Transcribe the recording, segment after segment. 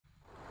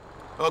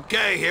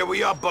Okay, here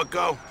we are,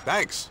 bucko.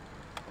 Thanks.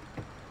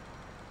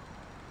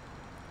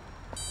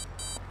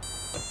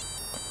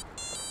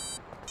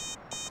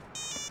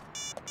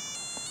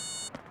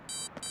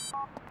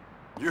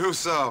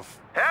 Yusuf.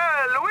 Hey,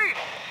 Luis,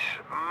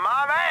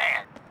 my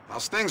man.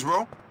 How's things,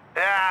 bro?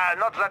 Yeah,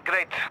 not that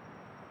great.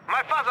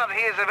 My father,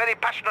 he is a very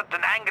passionate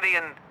and angry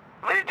and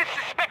very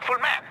disrespectful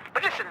man.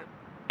 But listen,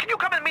 can you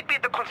come and meet me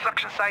at the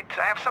construction site?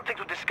 I have something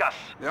to discuss.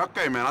 Yeah,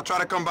 okay, man. I'll try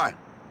to come by.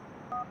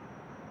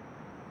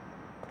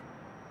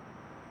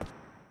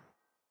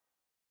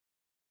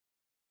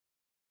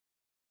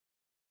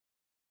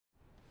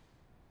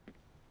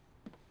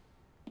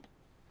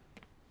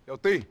 Yo,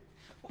 T.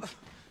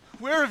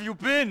 Where have you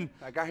been?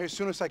 I got here as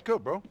soon as I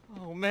could, bro.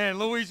 Oh, man,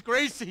 Louise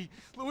Gracie!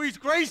 Louise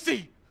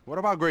Gracie! What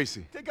about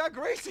Gracie? They got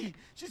Gracie!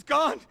 She's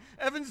gone!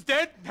 Evan's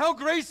dead, now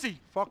Gracie!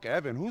 Fuck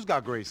Evan. Who's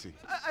got Gracie?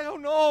 I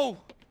don't know!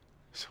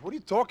 What are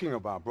you talking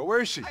about, bro?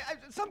 Where is she?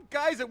 Some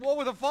guy's at war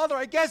with her father,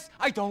 I guess.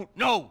 I don't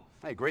know.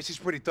 Hey, Gracie's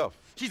pretty tough.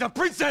 She's a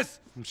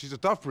princess! She's a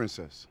tough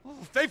princess. Oh,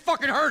 they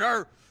fucking hurt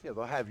her! Yeah,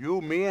 they'll have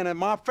you, me, and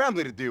my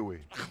family to deal with.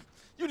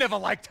 You never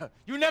liked her.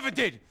 You never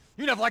did.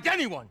 You never liked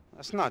anyone.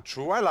 That's not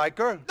true. I like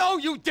her. No,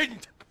 you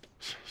didn't!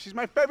 She's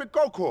my favorite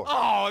go-kart.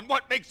 Oh, and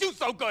what makes you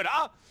so good,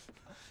 huh?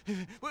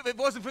 If it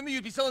wasn't for me,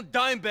 you'd be selling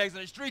dime bags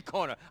on a street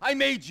corner. I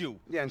made you.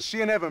 Yeah, and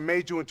she never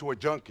made you into a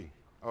junkie,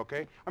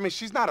 okay? I mean,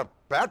 she's not a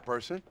bad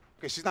person.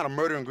 Okay, she's not a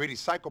murdering, greedy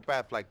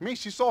psychopath like me.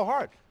 She's so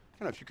hard.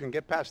 You know, if you can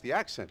get past the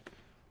accent.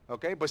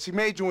 Okay, but she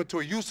made you into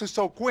a useless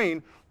old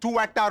queen to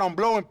act out on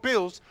blowing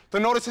pills to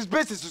notice his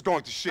business is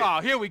going to shit. Oh,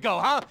 here we go,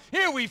 huh?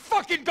 Here we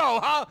fucking go,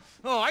 huh?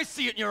 Oh, I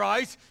see it in your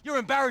eyes. You're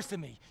embarrassing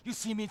me. You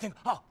see me and think,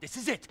 oh, this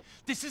is it.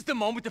 This is the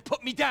moment to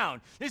put me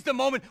down. This is the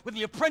moment when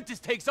the apprentice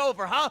takes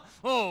over, huh?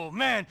 Oh,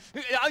 man.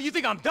 You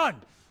think I'm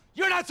done?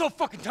 You're not so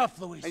fucking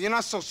tough, Luis. And you're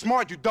not so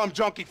smart, you dumb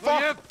junkie.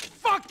 Fuck. Yeah,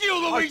 fuck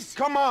you, Luis.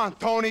 Come on,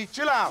 Tony.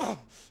 Chill out.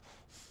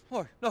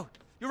 Oh, no,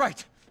 you're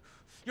right.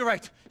 You're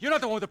right. You're not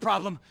the one with the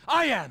problem.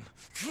 I am.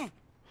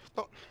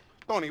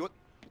 Tony, what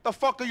the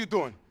fuck are you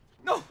doing?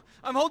 No,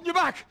 I'm holding you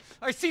back.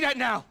 I see that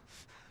now.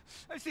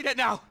 I see that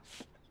now.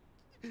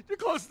 The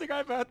closest thing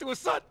I've had to a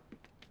son.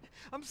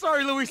 I'm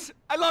sorry, Luis.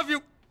 I love you.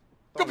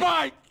 Tony.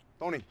 Goodbye.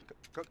 Tony,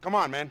 come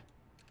on, man.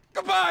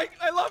 Goodbye.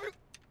 I love you.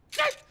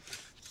 Shit!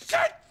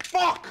 Shit!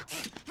 Fuck!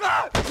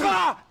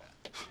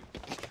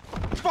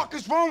 Fuck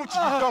is wrong with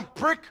you, you dumb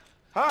prick?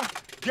 Huh?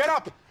 Get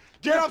up!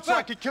 Get up so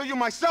I can kill you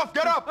myself!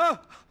 Get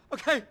up!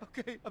 Okay.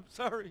 I'm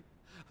sorry.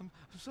 I'm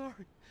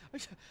sorry.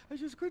 I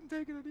just couldn't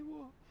take it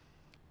anymore.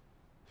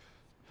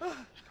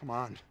 Come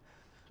on.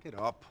 Get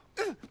up.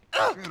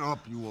 Get up,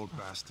 you old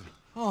bastard.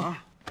 Oh. Huh?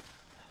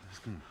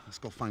 Let's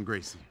go find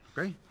Gracie,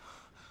 okay?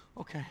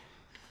 Okay.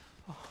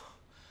 Oh.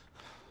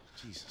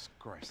 Jesus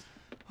Christ.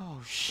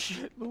 Oh,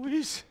 shit,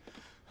 Luis.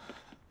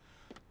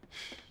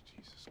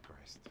 Jesus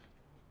Christ.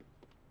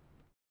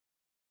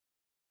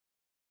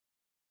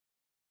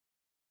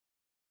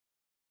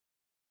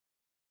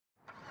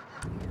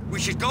 We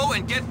should go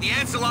and get the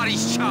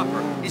Ancelotti's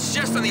chopper. It's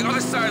just on the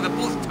other side of the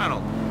booth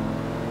tunnel.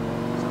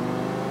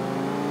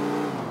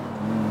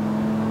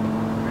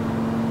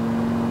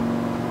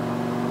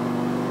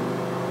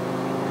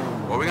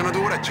 What are we gonna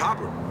do with a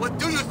chopper? What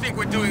do you think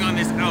we're doing on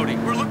this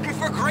outing? We're looking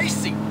for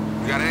Gracie.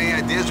 You got any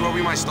ideas where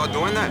we might start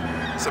doing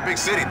that? It's a big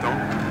city, though.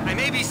 I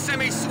may be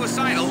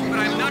semi-suicidal, but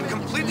I'm not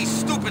completely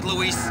stupid,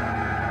 Luis.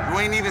 You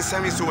ain't even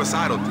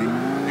semi-suicidal, T.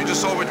 You're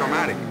just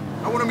over-dramatic.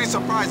 I wouldn't be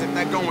surprised if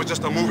that gun was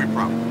just a movie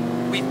prop.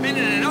 We've been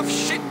in enough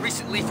shit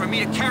recently for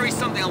me to carry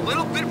something a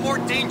little bit more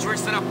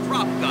dangerous than a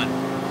prop gun.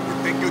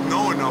 You think you'd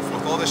know enough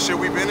with all the shit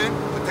we've been in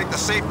to take the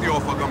safety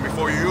off a gun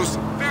before you use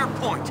it? Fair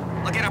point.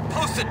 I'll get a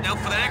post-it note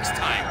for the next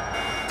time.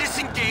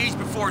 Disengage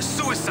before a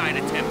suicide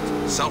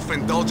attempt.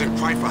 Self-indulgent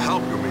cry for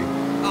help, you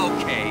mean?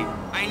 Okay.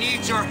 I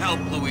need your help,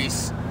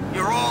 Luis.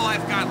 You're all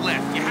I've got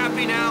left. You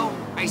happy now?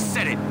 I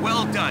said it.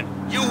 Well done.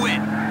 You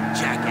win,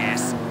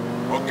 jackass.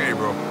 Okay,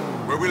 bro.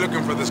 Where are we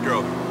looking for this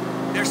girl?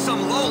 There's some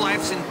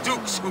lowlifes and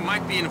dukes who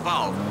might be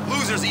involved.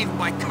 Losers even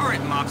by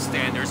current mob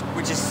standards,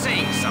 which is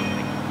saying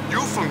something.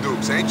 You from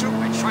Dukes, ain't you?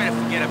 I try to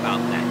forget about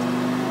that.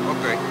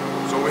 Okay.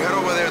 So we head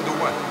over there and do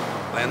what?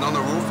 Land on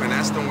the roof and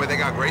ask them where they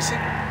got Gracie?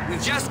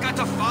 We've just got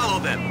to follow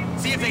them.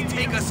 See if they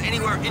take us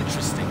anywhere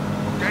interesting.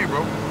 Okay,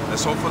 bro.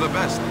 Let's hope for the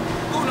best.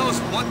 Who knows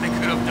what they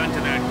could have done to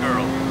that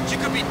girl? She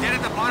could be dead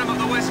at the bottom of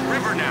the West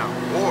River now.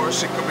 Or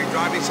she could be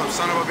driving some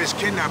son of a bitch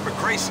kidnapper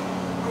crazy.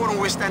 I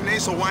wouldn't wish that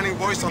nasal whining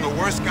voice on the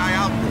worst guy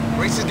out there.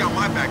 Gracie's got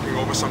my backing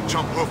over some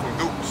chump hood from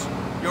Dukes.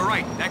 You're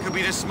right. That could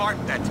be the smart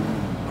bet.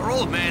 Our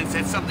old man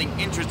said something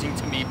interesting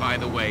to me, by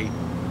the way.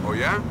 Oh,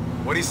 yeah?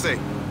 What'd he say?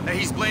 That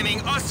he's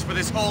blaming us for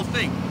this whole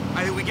thing.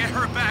 Either we get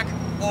her back,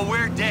 or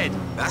we're dead.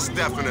 That's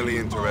definitely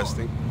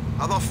interesting.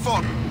 How the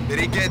fuck did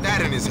he get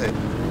that in his head?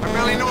 I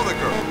barely know the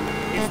girl.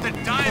 It's the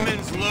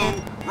diamonds,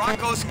 Lou.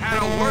 Rocco's had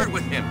a word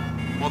with him.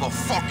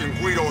 Motherfucking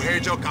Guido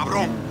Hergel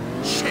cabron.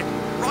 Shit!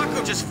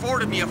 Rocco just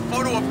forwarded me a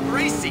photo of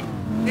Gracie.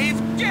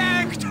 They've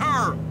gagged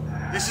her!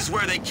 This is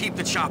where they keep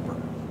the chopper.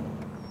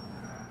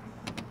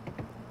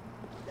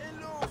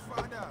 Hello,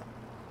 father.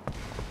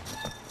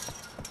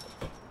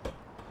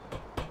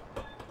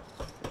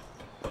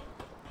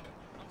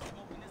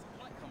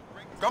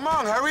 Come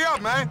on, hurry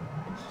up, man.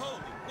 Holy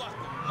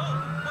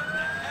guacamole, what the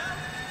hell?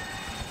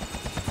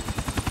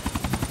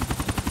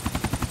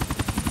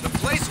 The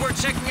place we're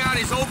checking out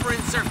is over in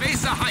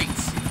Cerveza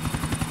Heights.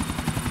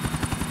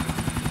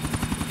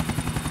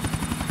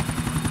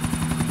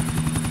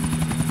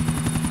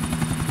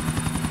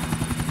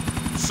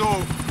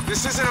 So,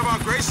 this isn't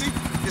about Gracie?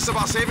 It's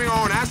about saving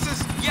our own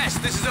asses? Yes,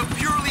 this is a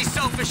purely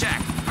selfish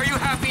act. Are you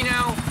happy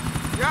now?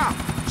 Yeah,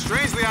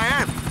 strangely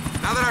I am.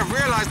 Now that I've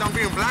realized I'm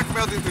being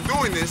blackmailed into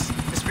doing this,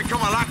 it's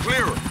become a lot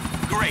clearer.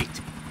 Great.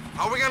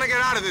 How are we gonna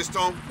get out of this,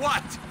 Tom?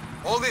 What?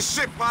 All this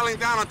shit piling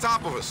down on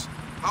top of us.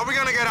 How are we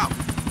gonna get out?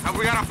 Have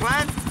we got a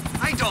plan?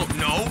 I don't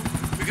know.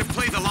 We could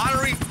play the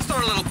lottery,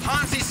 start a little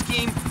Ponzi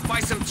scheme,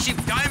 buy some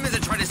cheap diamonds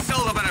and try to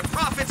sell them at a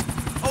profit.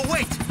 Oh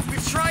wait,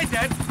 we've tried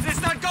that, and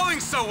it's not going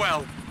so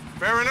well.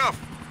 Fair enough.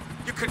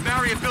 You could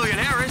marry a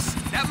billionaireess.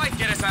 That might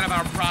get us out of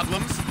our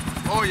problems.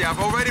 Oh yeah, I've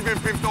already been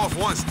pimped off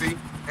once, T.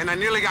 And I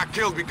nearly got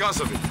killed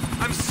because of it.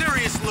 I'm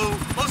serious, Lou.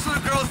 Most of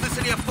the girls in the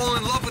city have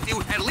fallen in love with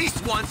you at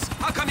least once.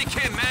 How come you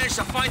can't manage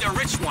to find a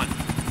rich one?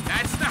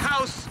 That's the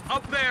house,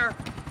 up there.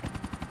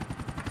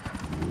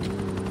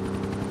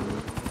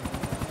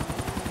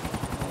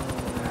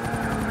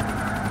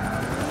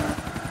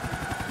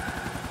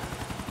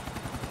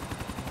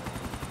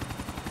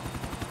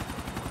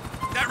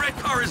 That red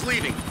car is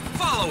leaving.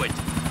 Follow it.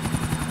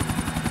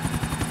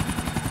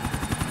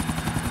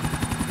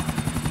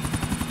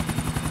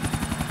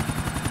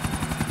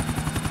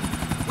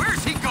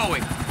 Where's he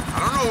going? I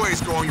don't know where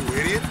he's going, you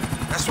idiot.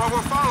 That's why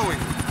we're following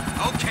him.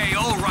 Okay,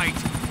 all right.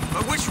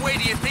 But which way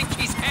do you think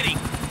he's heading?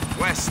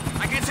 West.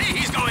 I can see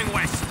he's going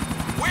west.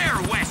 Where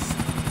west?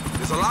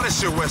 There's a lot of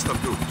shit west of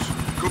Dukes.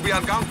 Could be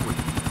Algonquin.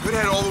 Could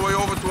head all the way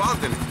over to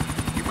Alderney.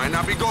 He might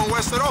not be going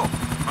west at all.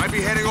 Might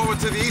be heading over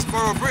to the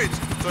Eastboro Bridge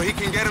so he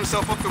can get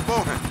himself up to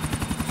Bohan.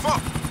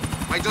 Fuck!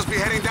 Might just be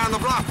heading down the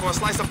block for a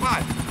slice of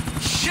pie.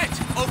 Shit!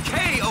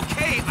 Okay,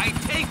 I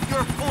take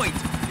your point.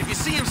 If you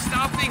see him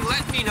stopping,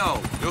 let me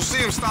know. You'll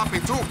see him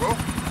stopping too, bro.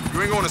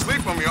 You ain't going to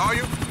sleep on me, are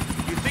you?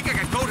 You think I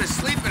could go to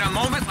sleep in a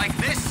moment like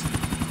this?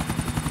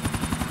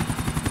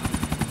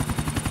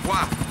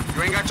 Why?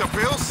 You ain't got your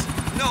pills?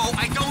 No,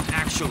 I don't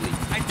actually.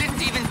 I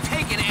didn't even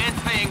take an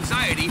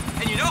anti-anxiety,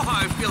 and you know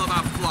how I feel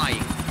about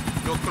flying.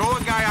 You'll throw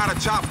a guy out of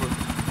chopper,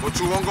 but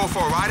you won't go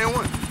for a ride in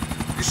one?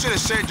 You should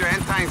have shared your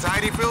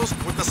anti-anxiety pills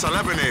with the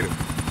Celebinator.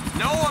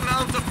 No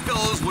amount of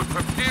pills would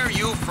prepare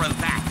you for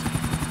that.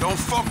 Don't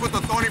fuck with the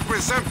Tony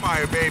Prince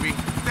Empire, baby.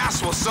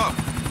 That's what's up.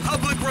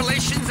 Public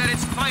relations at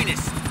its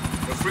finest.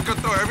 If we could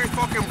throw every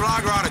fucking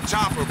blogger out of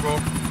chopper, bro,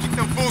 keep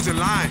them fools in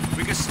line.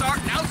 We could start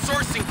an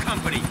outsourcing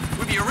company.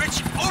 We'd be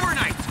rich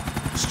overnight.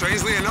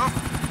 Strangely enough,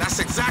 that's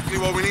exactly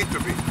what we need to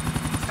be.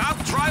 Stop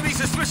driving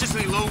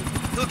suspiciously, Lou.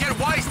 He'll get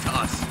wise to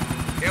us.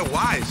 Get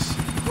wise?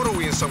 What are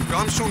we, in some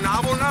gumshoe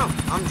novel now?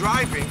 I'm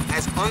driving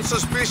as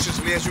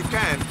unsuspiciously as you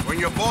can when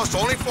your boss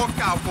only forked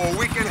out for a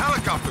weekend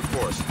helicopter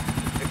course.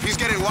 If he's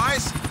getting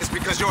wise, it's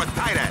because you're a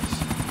tight ass.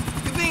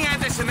 You being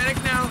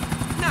anti-Semitic now?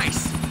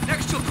 Nice.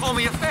 Next you'll call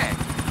me a fag.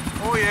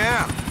 Oh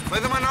yeah, play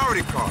the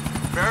minority card.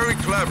 Very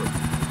clever.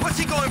 What's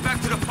he going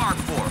back to the park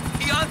for?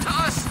 He on to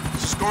us?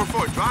 Just going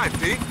for a drive,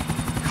 D.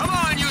 Come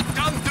on, you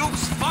dumb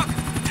dukes, fuck!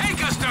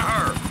 Take us to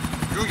her!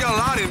 You yell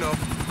loud enough,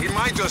 he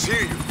might just hear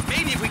you.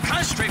 Maybe if we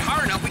concentrate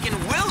hard enough, we can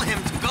will him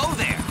to go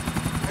there.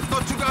 I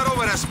thought you got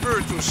over that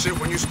spiritual shit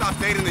when you stopped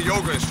dating the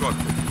yoga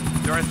instructor.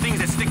 There are things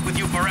that stick with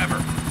you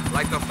forever.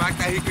 Like the fact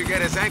that he could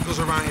get his ankles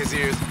around his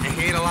ears and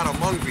he ate a lot of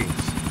mung beans.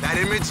 That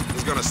image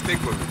is gonna stick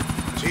with me.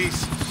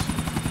 Jesus.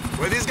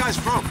 Where are these guys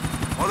from?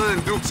 Other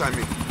than Dukes, I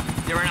mean.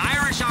 They're an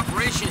Irish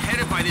operation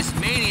headed by this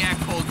maniac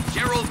called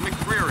Gerald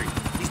McCreary.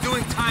 He's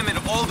doing time in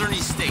Alderney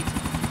State.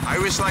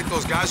 Irish like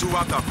those guys who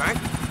robbed our bank?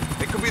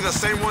 They could be the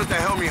same ones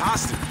that held me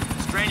hostage.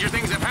 Stranger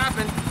things have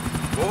happened.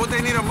 What would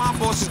they need a mob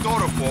boss's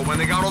daughter for when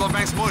they got all the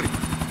bank's money?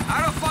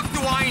 How the fuck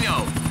do I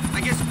know?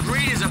 I guess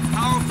greed is a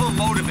powerful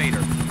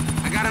motivator.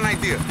 I got an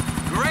idea.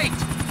 Great!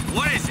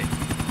 What is it?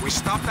 We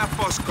stop that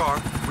fuss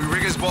car, we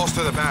rig his balls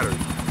to the battery.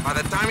 By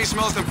the time he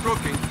smells them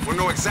cooking, we'll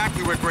know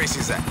exactly where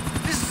Gracie's at.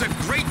 This is a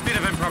great bit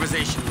of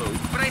improvisation, Lou.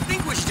 But I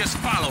think we should just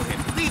follow him.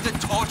 Leave the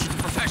torch to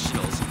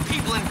professionals,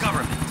 people in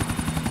government.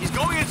 He's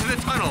going into the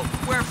tunnel.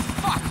 We're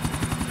fucked.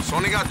 It's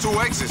only got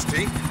 2 exits,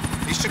 T.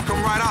 He should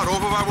come right out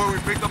over by where we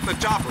picked up the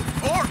chopper.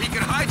 Or he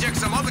could hijack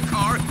some other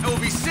car and we'll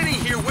be sitting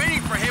here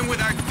waiting for him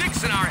with our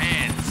dicks in our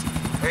hands.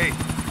 Hey,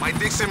 my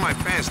dick's in my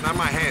pants, not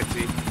my hand,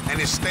 T. And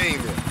it's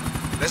staying there.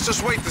 Let's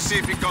just wait to see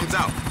if he comes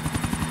out.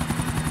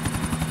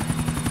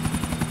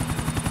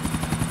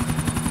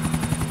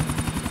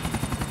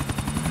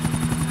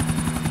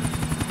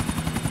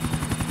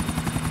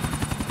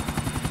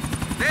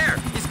 There!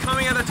 He's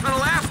coming out of the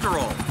tunnel after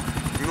all.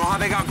 You know how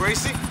they got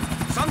Gracie?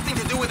 Something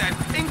to do with that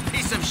pink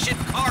piece of shit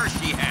car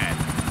she had.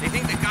 They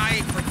think the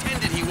guy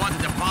pretended he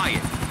wanted to buy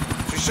it.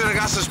 She should have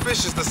got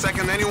suspicious the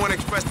second anyone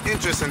expressed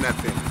interest in that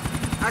thing.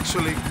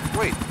 Actually,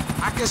 wait.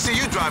 I can see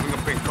you driving a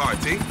pink car,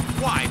 T.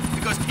 Why?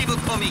 Because people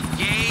call me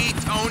gay,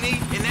 Tony?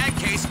 In that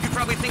case, you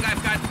probably think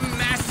I've got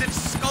massive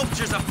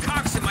sculptures of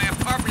cocks in my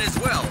apartment as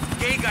well.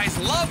 Gay guys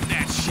love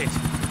that shit.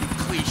 You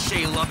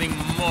cliche-loving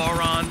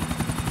moron.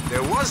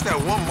 There was that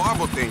one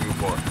marble thing you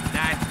bought.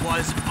 That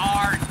was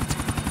art.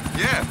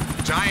 Yeah,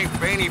 giant,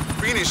 veiny,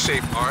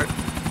 penis-shaped art.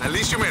 At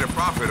least you made a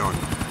profit on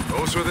it.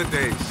 Those were the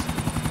days.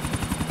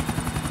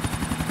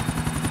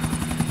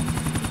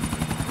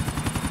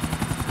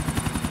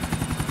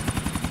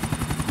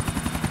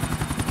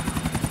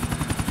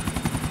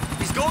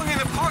 He's going in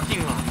the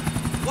parking lot.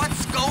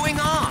 What's going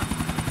on?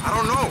 I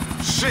don't know.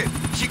 Shit.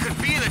 She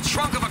could be in the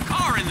trunk of a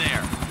car in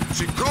there.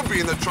 She could be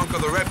in the trunk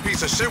of the red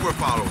piece of shit we're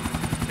following.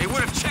 They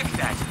would have checked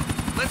that.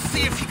 Let's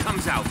see if he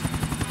comes out.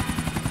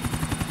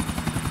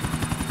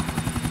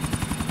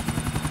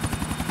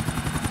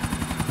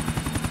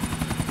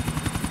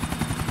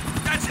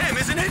 That's him,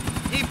 isn't it?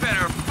 He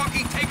better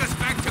fucking take us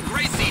back to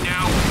Gracie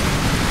now.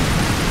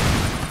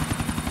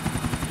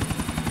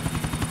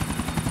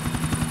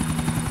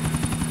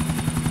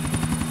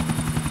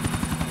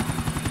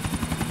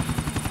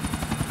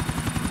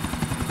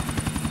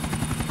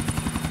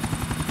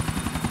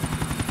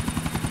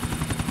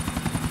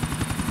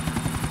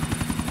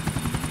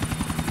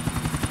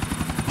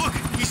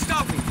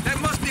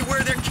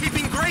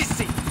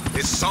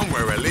 It's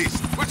somewhere, at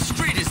least. What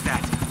street is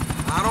that?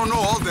 I don't know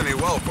Albany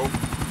well, bro,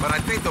 but I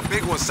think the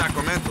big one's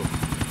Sacramento.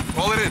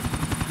 Call it in.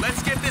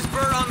 Let's get this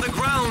bird on the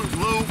ground,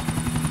 Lou.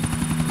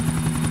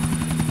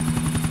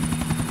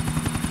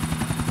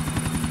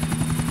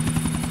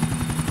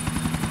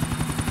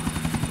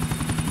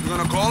 You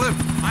gonna call him?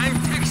 I'm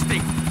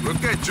texting.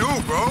 Look at you,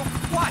 bro.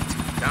 What?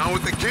 Down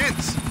with the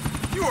kids.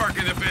 You work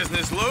in the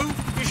business, Lou.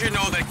 You should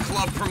know that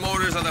club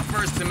promoters are the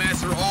first to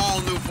master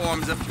all new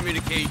forms of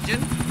communication.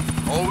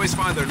 Always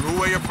find a new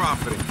way of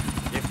profiting.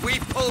 If we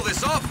pull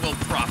this off, we'll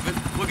profit.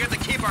 We'll get to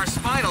keep our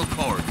spinal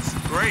cords.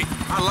 Great.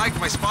 I like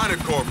my spinal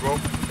cord, bro.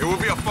 It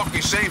would be a fucking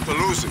shame to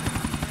lose it.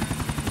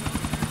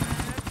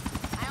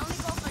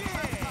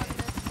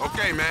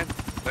 Okay, man.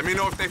 Let me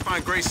know if they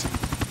find Gracie.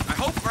 I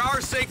hope for our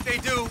sake they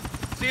do.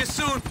 See you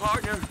soon,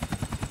 partner.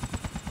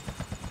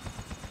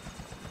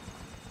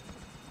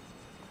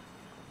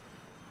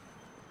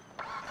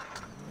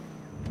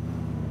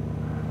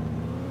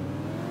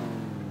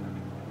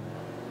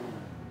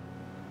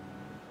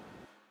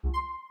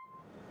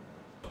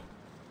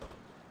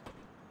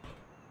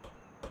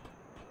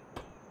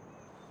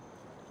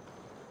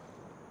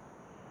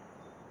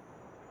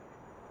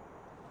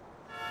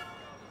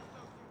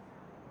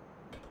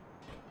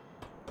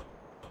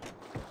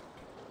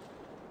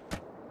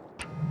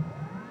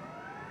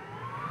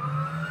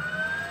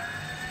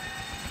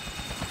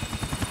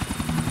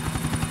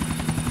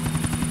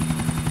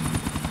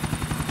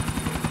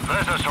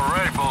 This is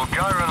Ray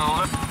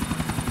Bulgarian.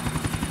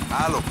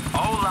 Hello.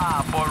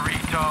 Hola,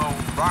 burrito.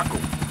 Rocco,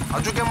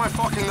 how'd you get my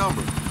fucking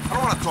number? I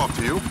don't want to talk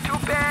to you. Too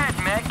bad,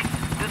 Mex.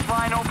 This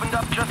line opened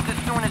up just as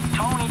soon as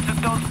Tony took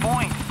those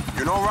points.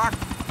 You know, Rock,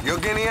 your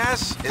guinea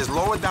ass is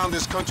lower down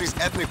this country's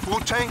ethnic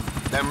food chain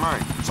than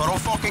mine. So don't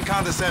fucking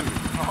condescend me.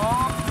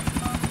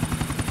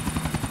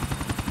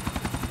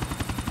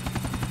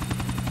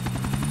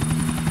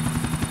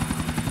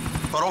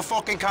 So don't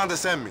fucking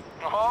condescend me.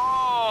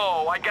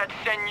 Oh, I got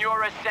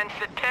Senora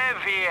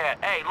Sensitive here.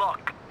 Hey,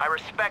 look, I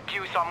respect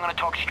you, so I'm gonna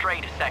talk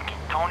straight a second.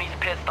 Tony's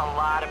pissed a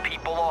lot of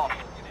people off.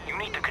 You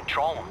need to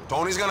control him.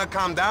 Tony's gonna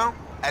calm down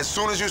as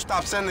soon as you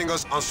stop sending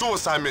us on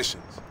suicide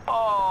missions.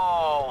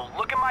 Oh,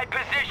 look at my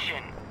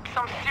position.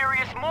 Some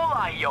serious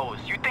moolah yos.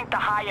 You think the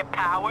higher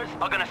powers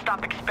are gonna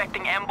stop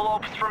expecting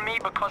envelopes from me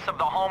because of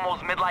the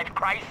homo's midlife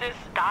crisis?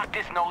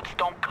 Doctor's notes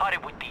don't cut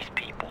it with these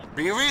people.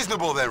 Be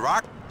reasonable then,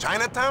 Rock.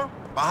 Chinatown?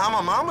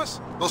 Bahama Mamas?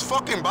 Those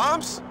fucking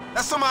bombs?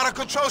 That's some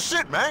out-of-control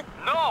shit, man.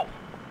 No!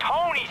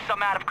 Tony's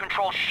some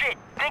out-of-control shit.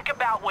 Think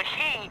about what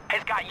he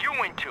has got you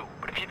into.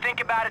 But if you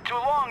think about it too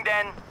long,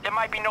 then there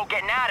might be no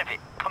getting out of it.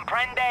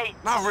 Comprende?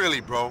 Not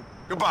really, bro.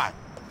 Goodbye.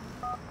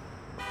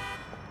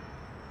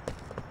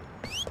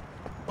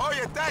 Oh,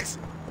 yeah, taxi.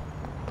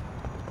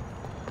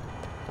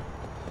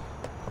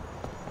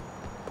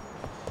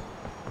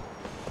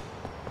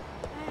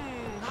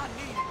 I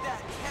needed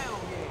that. Hell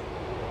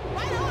yeah.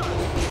 Right on.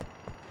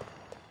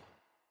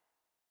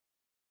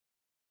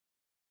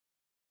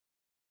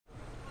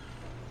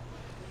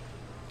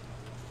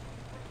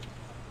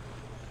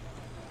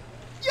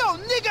 Yo,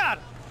 nigga!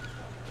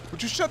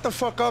 Would you shut the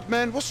fuck up,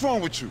 man? What's wrong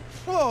with you?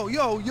 Oh,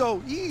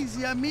 yo,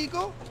 easy,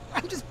 amigo.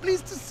 I'm just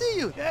pleased to see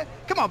you. Yeah?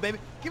 Come on, baby.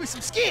 Give me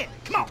some skin.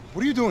 Come on.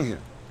 What are you doing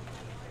here?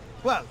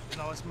 Well, you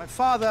know, it's my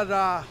father,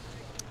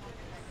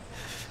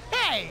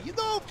 Hey, you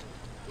know,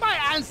 my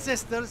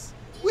ancestors,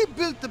 we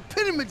built the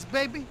pyramids,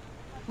 baby.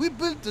 We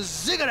built the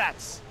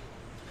ziggurats.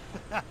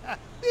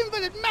 We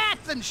invented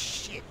math and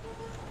shit.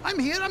 I'm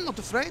here, I'm not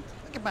afraid.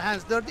 I get my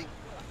hands dirty.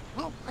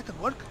 Well, I can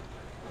work.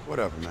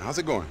 Whatever, man. How's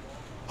it going?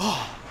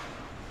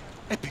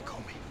 Epic,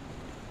 homie.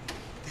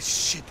 This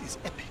shit is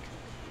epic.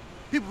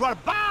 People are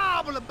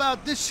babble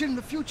about this shit in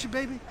the future,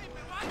 baby.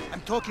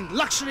 I'm talking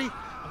luxury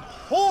on a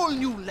whole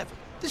new level.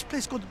 This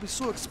place is going to be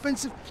so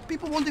expensive,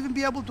 people won't even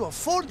be able to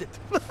afford it.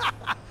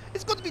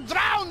 It's going to be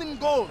drowned in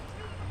gold.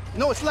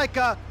 No, it's like,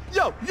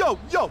 yo, yo,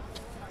 yo.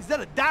 Is that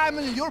a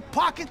diamond in your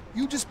pocket?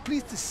 You just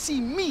pleased to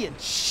see me and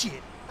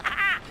shit.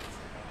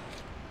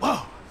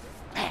 Whoa,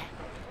 man.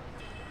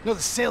 You know,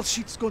 the sales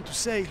sheet's going to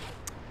say,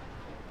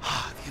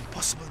 the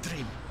impossible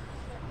dream.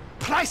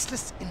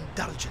 Priceless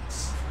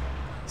indulgence.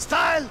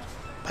 Style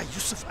by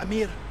Yusuf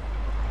Amir.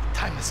 A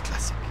timeless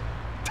classic.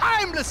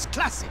 Timeless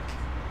classic!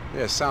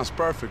 Yeah, sounds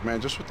perfect,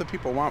 man. Just what the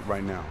people want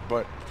right now.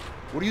 But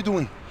what are you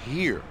doing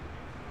here?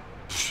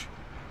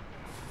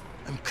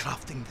 I'm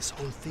crafting this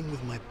whole thing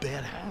with my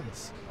bare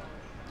hands.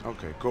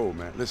 Okay, cool,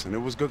 man. Listen, it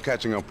was good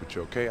catching up with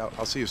you, okay?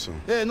 I'll see you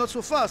soon. Hey, not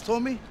so fast,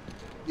 homie.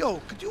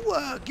 Yo, could you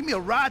give me a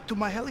ride to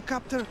my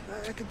helicopter?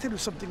 I can tell you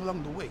something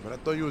along the way. But I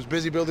thought you was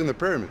busy building the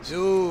pyramids.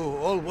 Yo,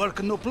 all work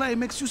and no play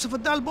makes use of a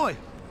dull boy.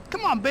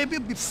 Come on, baby,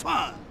 it'll be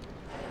fun.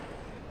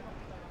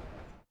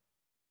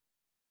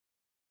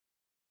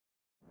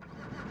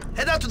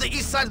 Head out to the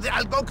east side of the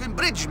Algonquin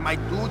Bridge, my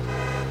dude.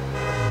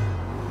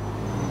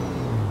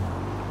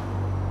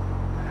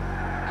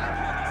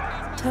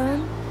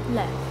 Turn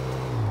left.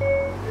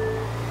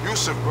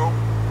 Yusuf, bro.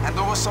 Hand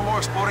over some more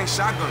exploding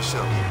shotgun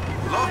shells.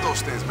 Love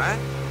those things, man.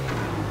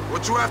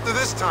 What you after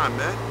this time,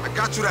 man? I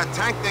got you that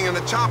tank thing and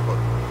the chopper.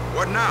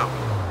 What now?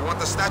 You want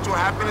the Statue of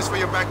Happiness for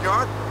your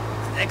backyard?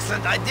 An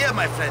excellent idea,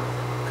 my friend.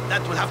 But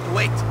that will have to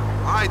wait.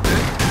 I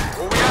did.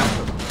 What we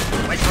after?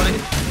 Wait for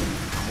it.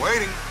 I'm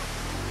waiting.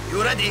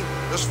 You ready?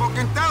 Just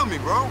fucking tell me,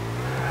 bro.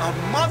 A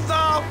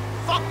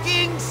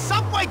motherfucking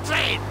subway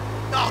train!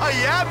 Oh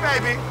yeah,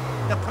 baby!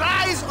 The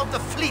prize of the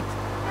fleet.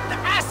 The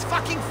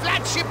ass-fucking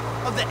flagship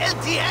of the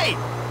LTA.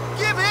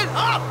 Give it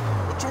up!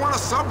 What you want a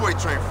subway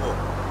train for?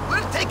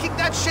 We're taking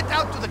that shit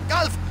out to the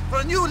Gulf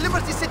for a new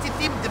Liberty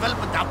City-themed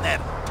development out there.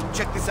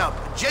 Check this out.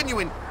 A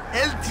genuine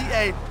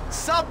LTA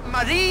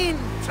submarine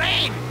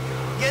train.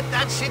 Get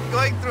that shit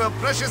going through a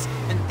precious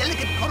and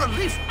delicate coral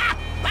reef. Ah,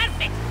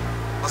 perfect!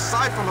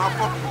 Aside from how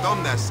fucking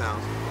dumb that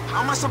sounds,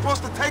 how am I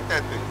supposed to take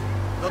that thing?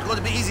 Not going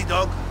to be easy,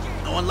 dog.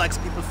 No one likes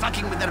people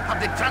fucking with their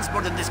public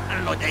transport in this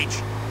paranoid age.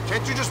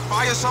 Can't you just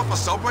buy yourself a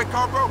subway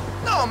car, bro?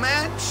 No,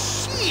 man.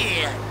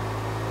 Shit.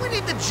 We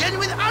need the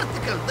genuine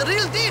article, the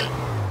real deal.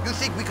 You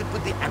think we could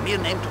put the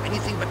Amir name to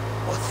anything but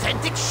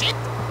authentic shit?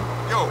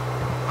 Yo,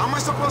 how am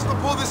I supposed to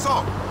pull this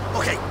off?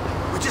 Okay,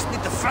 we just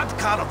need the front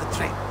car of the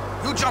train.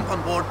 You jump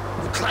on board,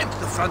 you climb to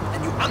the front,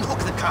 and you unhook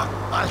the car.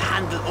 I'll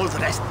handle all the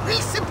rest.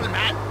 Real simple,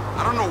 man.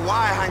 I don't know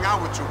why I hang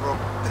out with you, bro.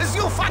 Because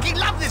you fucking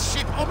love this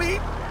shit,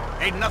 homie.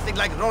 Ain't nothing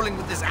like rolling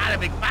with this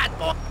Arabic bad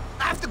boy.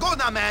 I have to go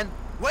now, man.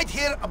 Wait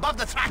here above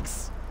the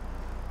tracks.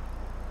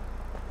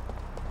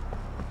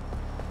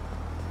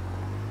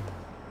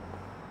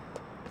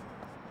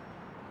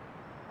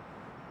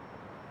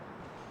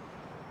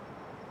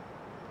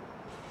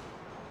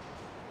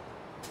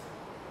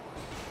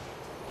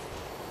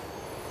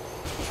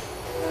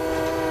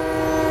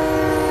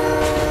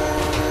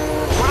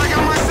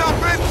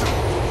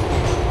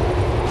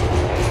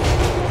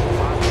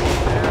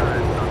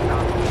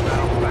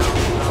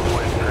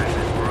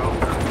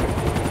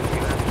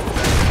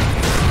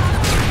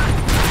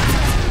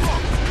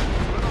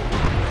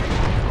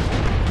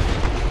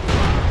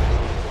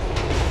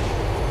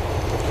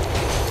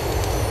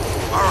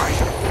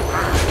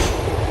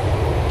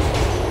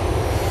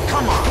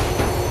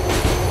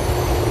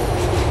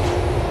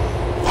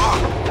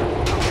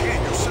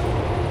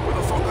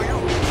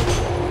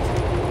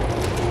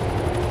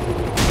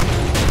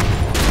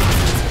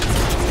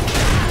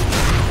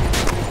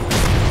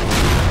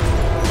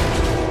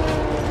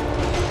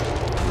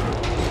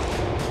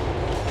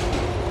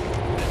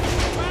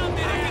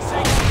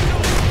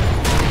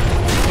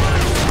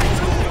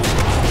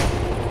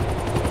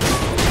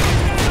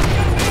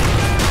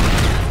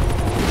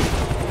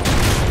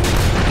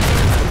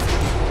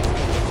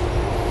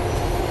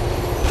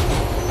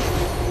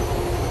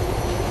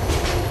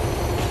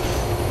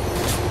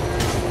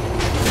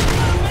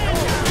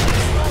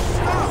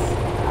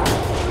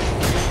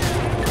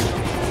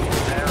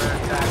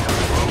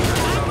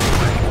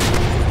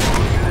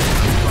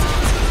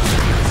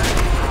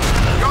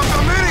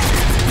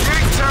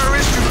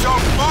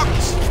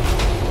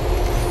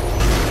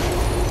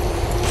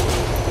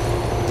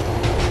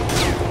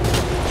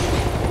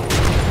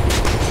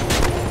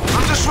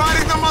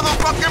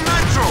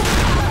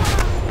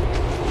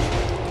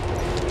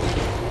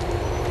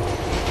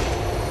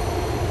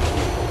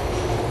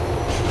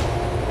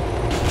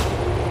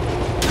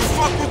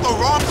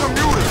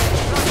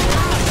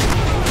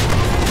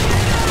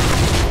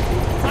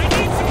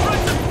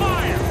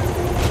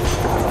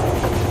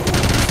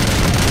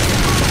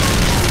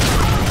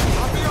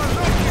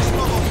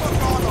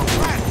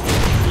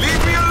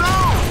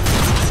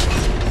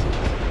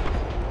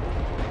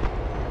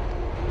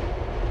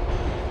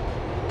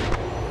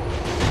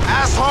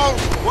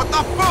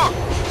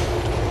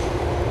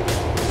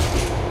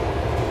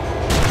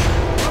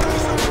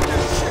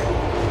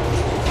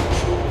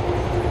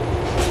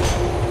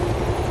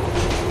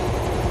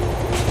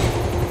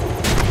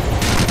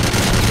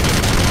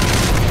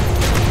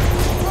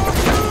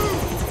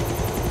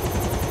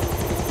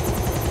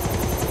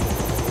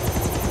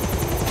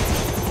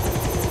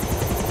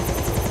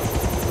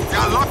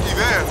 lucky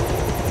there.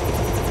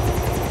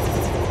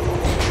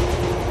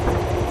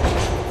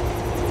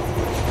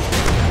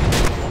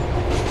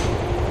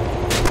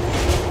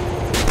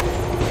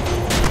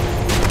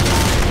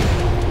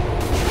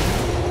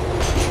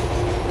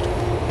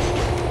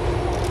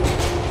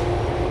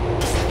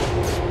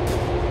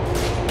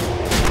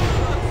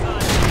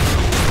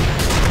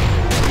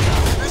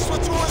 This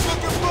what you was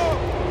looking for?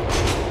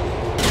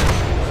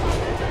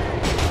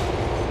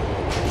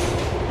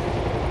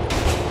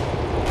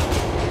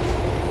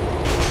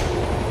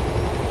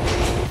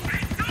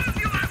 It goes.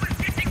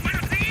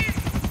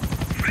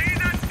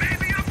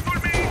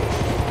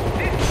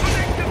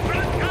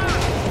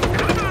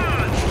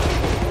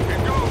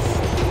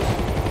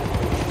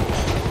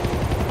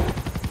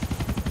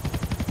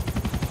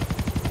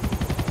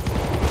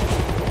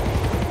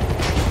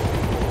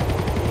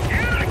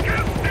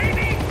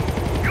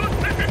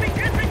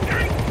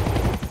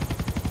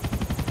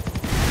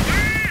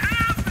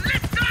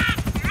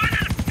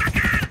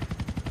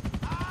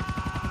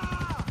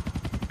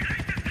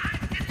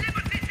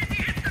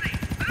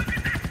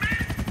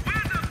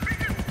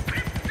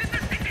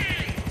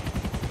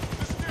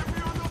 Just get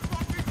me on the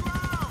fucking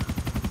ground.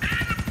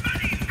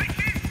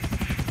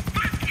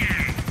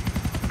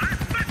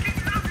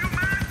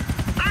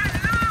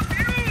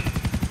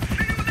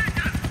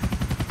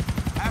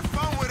 Have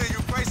fun with it, you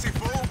crazy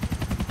fool.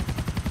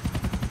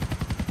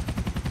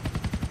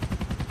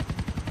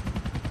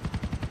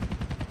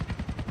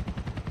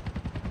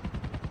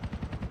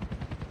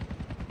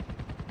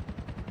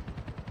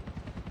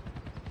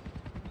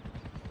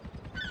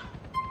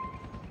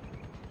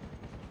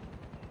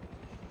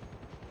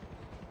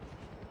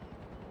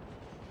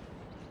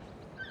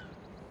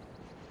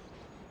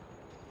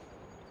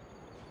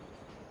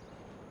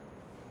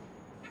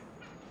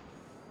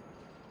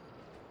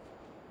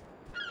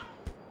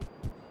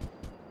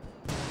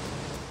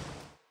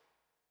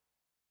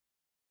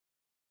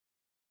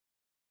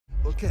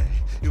 Okay,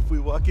 if we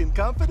walk in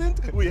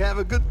confident, we have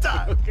a good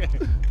time. Okay.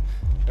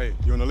 Hey,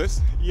 you on the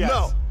list? Yes.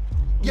 No.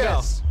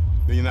 Yes.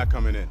 Then you're not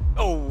coming in.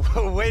 Oh,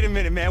 wait a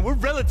minute, man. We're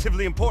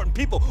relatively important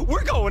people.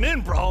 We're going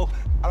in, bro.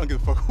 I don't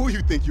give a fuck who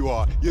you think you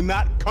are. You're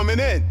not coming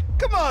in.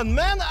 Come on,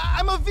 man.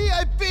 I'm a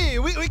VIP.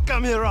 We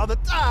come here all the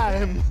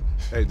time.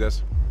 Hey,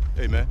 Des.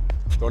 Hey, man.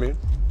 Tony,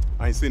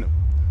 I ain't seen him.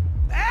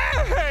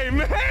 Hey,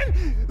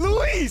 man!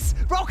 Luis!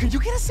 Bro, can you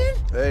get us in?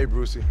 Hey,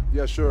 Brucey.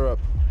 Yeah, sure.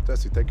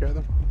 Tessie, take care of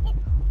them.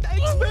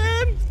 Thanks,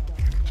 man!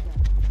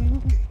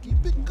 Okay,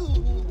 keep it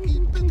cool.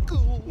 Keep it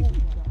cool.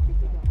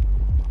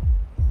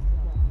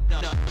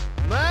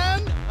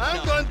 Man,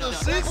 I'm going to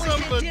see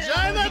some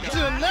vagina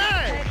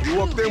tonight. You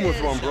walked in with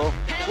one, bro.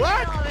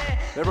 What?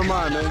 Never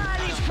mind, man.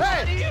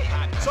 Hey,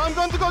 so I'm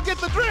going to go get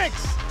the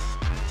drinks.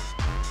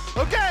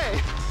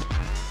 Okay.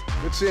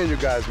 Good seeing you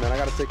guys, man. I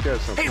gotta take care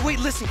of something. Hey, wait,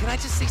 listen, can I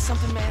just say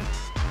something, man?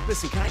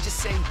 Listen, can I just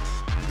say,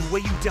 the way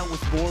you dealt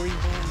with Maury,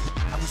 man,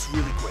 I was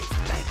really grateful.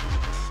 Thank you.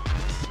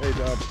 Hey,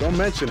 don't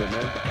mention it,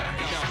 man.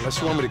 Unless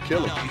you want me to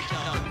kill him.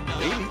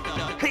 Maybe.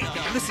 Hey,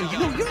 listen, you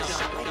know, you're not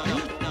like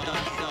me.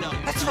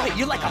 That's right,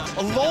 you're like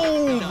a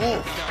lone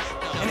wolf,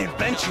 an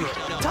adventurer,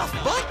 tough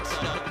but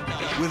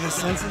with a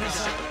sense of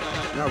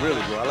yourself. Not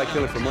really, bro. I like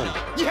killing for money.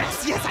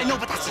 Yes, I know,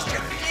 but that's just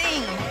your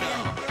thing,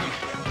 man.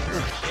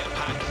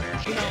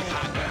 Look, you know,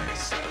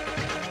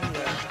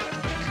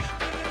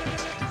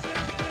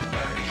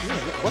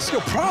 What's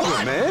your problem,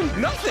 what?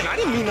 man? Nothing. I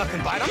didn't mean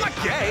nothing by it. I'm not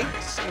gay.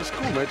 It's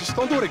cool, man. Just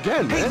don't do it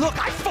again, man. Hey, look,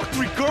 I fucked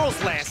 3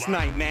 girls last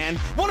night, man.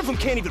 One of them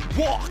can't even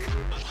walk.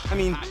 I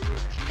mean,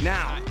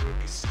 now.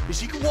 If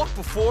she could walk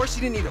before,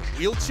 she didn't need a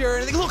wheelchair or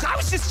anything. Look, I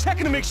was just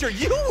checking to make sure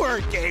you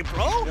weren't gay,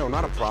 bro. Yo,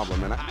 not a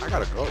problem, man. I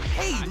gotta go.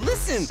 Hey,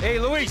 listen. Hey,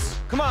 Luis,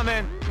 come on,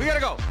 man. We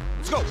gotta go.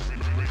 Let's go.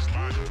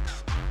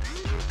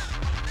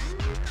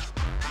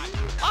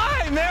 All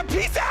right, man.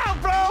 Peace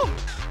out, bro.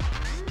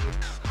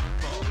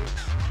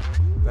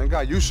 Thank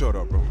God you showed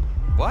up, bro.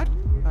 What?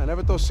 I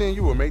never thought seeing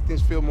you would make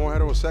things feel more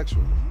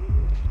heterosexual.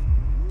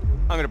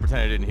 I'm gonna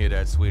pretend I didn't hear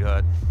that,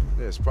 sweetheart.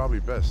 Yeah, it's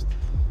probably best.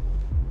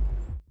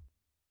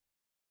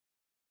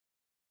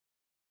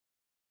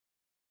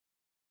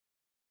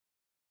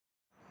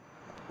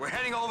 We're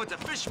heading over to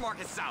Fish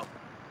Market South.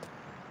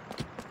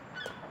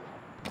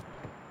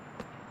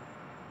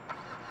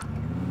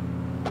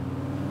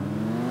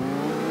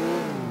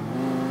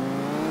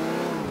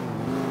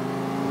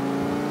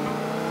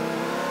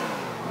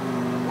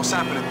 What's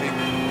happening, Pete?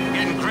 We're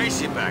getting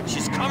Gracie back.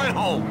 She's coming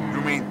home.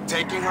 You mean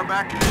taking her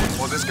back?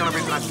 Or this gonna be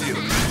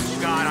tranquilo?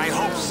 God, I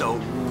hope so.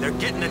 They're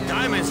getting the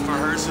diamonds for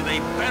her, so they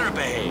better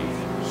behave.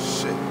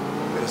 Shit.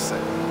 Wait a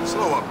second.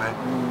 Slow up, man.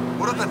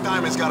 What have the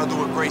diamonds got to do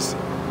with Gracie?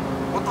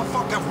 What the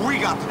fuck have we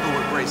got to do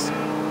with Gracie?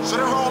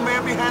 Shouldn't her old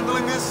man be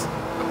handling this?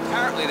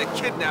 Apparently, the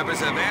kidnappers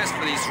have asked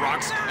for these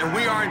rocks, and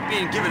we aren't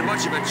being given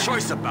much of a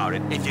choice about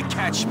it, if you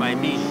catch my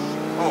meaning.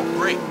 Oh,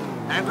 great.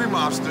 Angry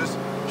mobsters,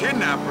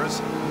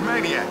 kidnappers,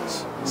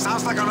 maniacs.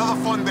 Sounds like another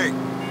fun day.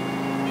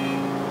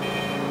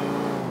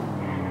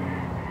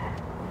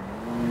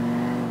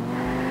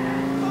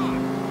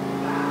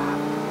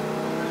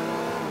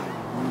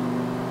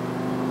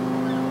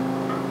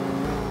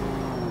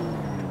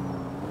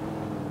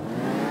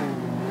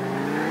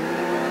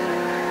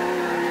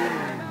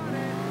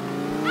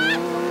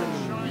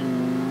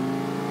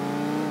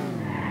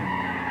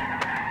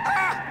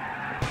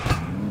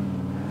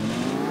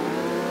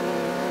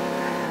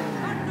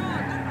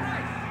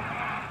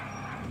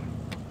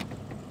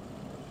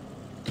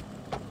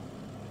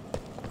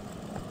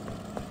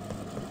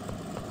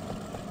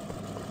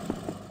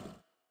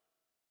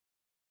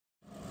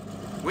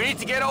 need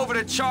to get over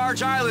to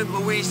Charge Island,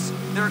 Luis.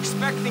 They're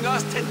expecting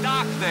us to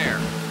dock there.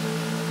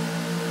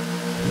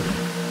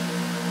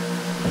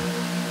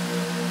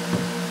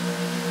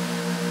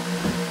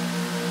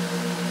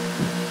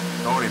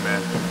 Tony,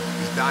 man,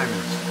 these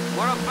diamonds.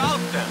 What about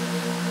them?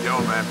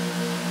 Yo, man,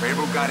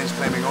 Rainbow Guardian's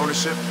claiming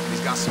ownership, and he's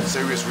got some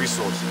serious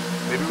resources.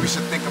 Maybe we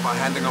should think about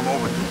handing them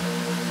over to him.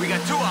 We got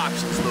two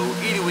options, Lou.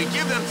 Either we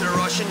give them to the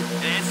Russian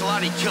and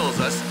Ancelotti kills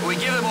us, or we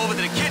give them over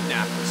to the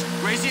kidnappers.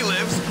 Gracie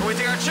lives, and we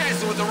take our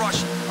chances with the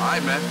Russian. All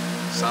right, man.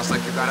 Sounds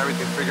like you got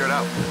everything figured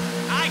out.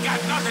 I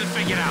got nothing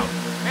figured out.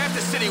 Half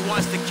the city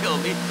wants to kill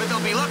me, but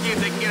they'll be lucky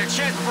if they can get a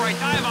chance before I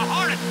die of a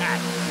heart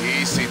attack.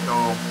 Easy,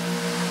 Tom.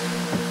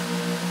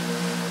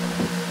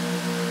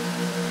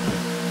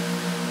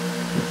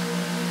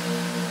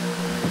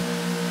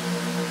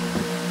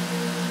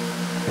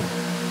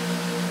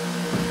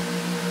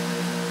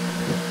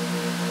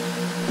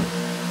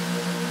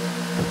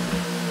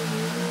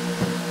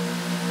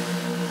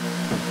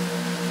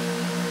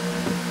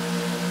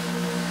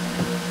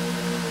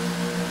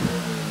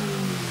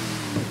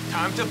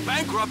 Time to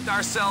bankrupt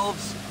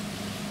ourselves.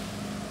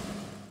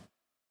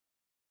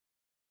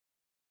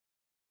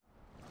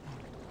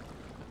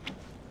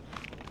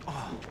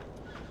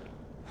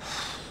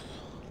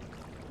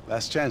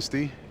 Last chance,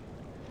 D.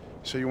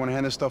 So you want to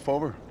hand this stuff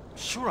over?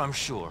 Sure, I'm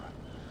sure.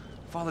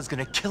 Father's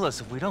gonna kill us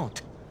if we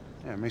don't.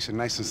 Yeah, it makes it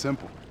nice and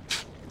simple.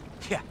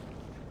 Yeah,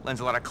 lends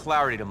a lot of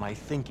clarity to my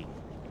thinking.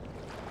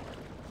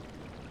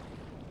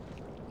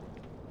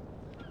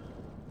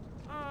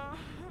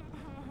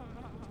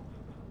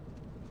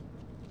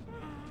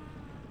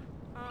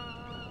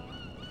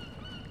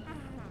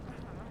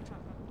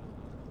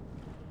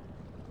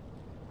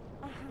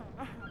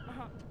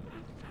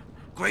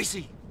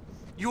 Gracie,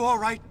 you all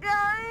right?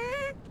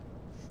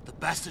 The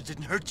bastard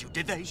didn't hurt you,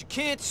 did they? She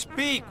can't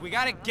speak. We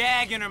got a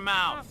gag in her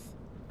mouth.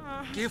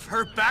 Give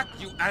her back,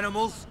 you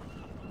animals.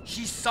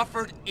 She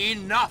suffered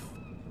enough.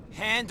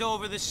 Hand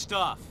over the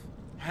stuff.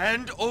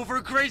 Hand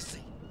over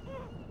Gracie.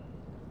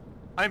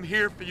 I'm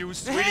here for you,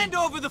 sweetie. Hand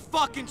over the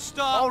fucking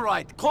stuff. All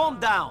right,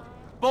 calm down.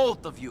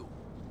 Both of you.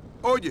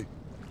 Oye,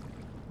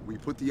 we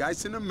put the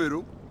ice in the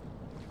middle,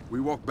 we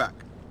walk back.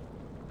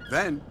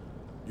 Then,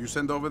 you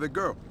send over the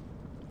girl.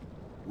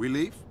 We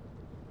leave,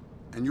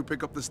 and you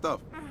pick up the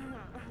stuff.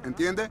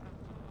 Entiende?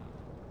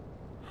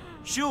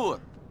 Sure.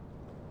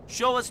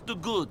 Show us the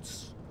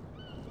goods.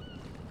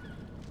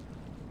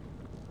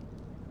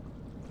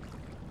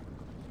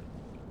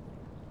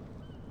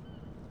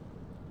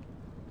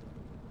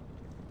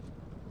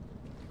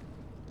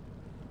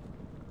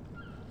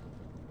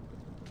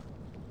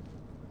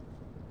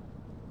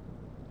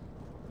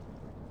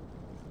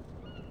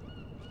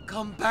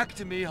 Come back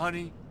to me,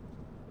 honey.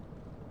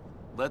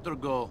 Let her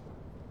go.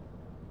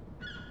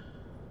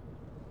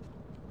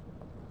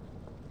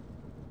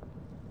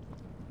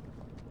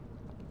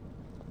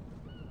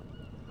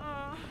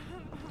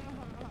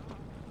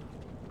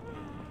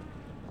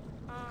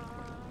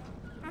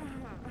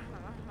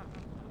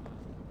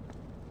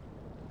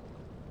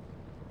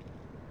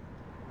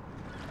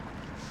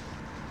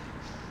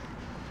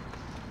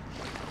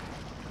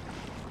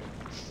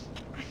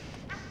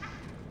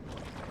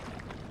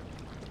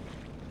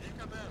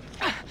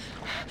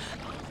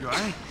 You all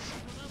right?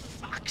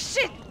 Fuck,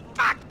 shit!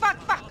 Fuck, fuck,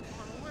 fuck!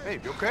 Hey,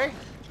 you okay?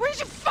 Where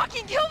did you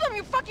fucking kill them,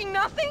 you fucking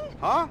nothing?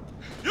 Huh?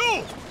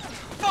 You!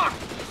 Fuck!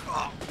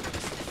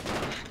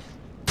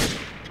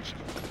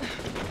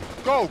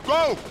 Go,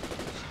 go!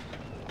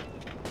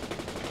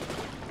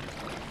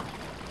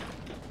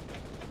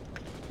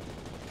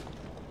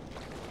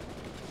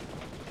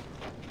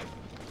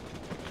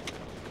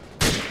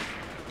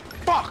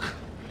 Fuck!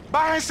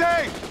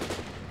 Bájense!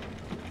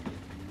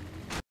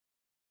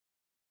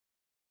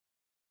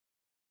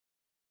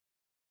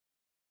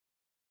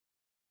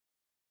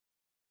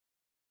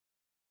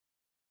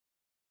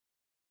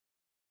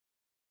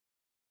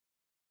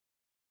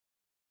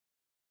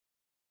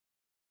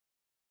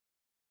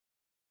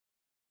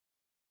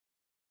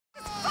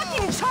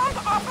 Fucking chomp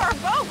off our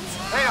boat!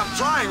 Hey, I'm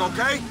trying,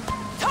 okay?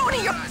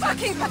 Tony, you're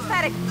fucking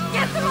pathetic!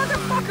 Get the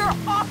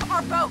motherfucker off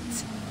our boat!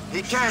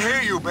 He can't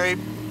hear you, babe.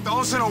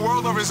 Those in a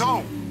world of his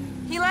own.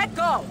 He let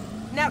go.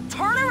 Now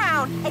turn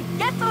around and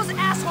get those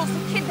assholes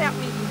who kidnapped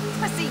me.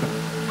 Pussy,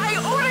 I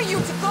order you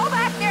to go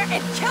back there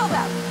and kill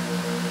them!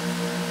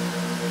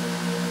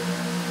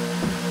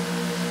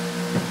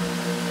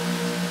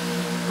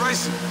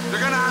 Gracie,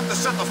 you're gonna have to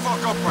shut the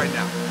fuck up right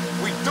now.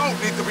 We don't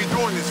need to be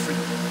doing this for you.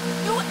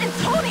 You and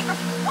Tony are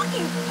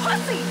fucking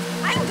pussies!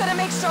 I'm gonna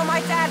make sure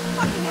my dad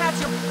fucking has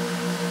your...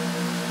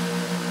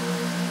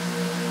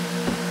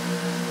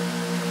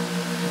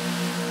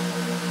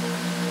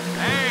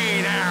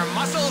 Hey there,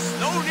 muscles.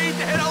 No need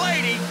to hit a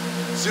lady.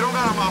 She don't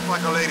got a mouth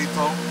like a lady,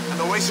 Tom. And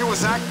the way she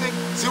was acting,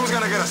 she was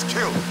gonna get us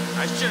killed.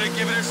 I should have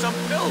given her some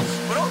pills,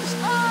 but oops,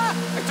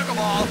 I took them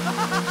all.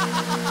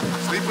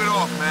 Sleep it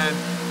off, man.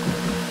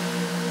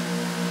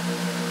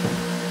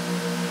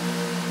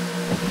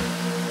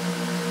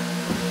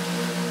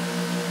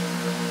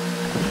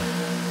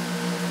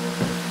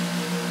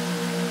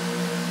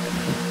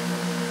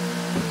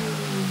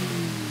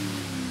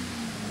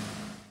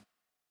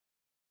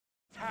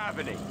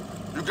 happening?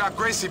 You got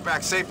Gracie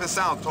back safe and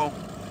sound, Tom.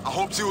 I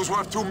hope she was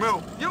worth $2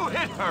 million. You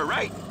hit her,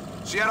 right?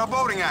 She had a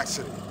boating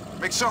accident.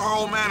 Make sure her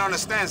old man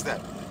understands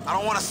that. I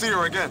don't want to see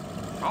her again.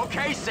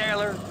 Okay,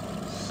 sailor.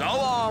 So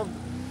long.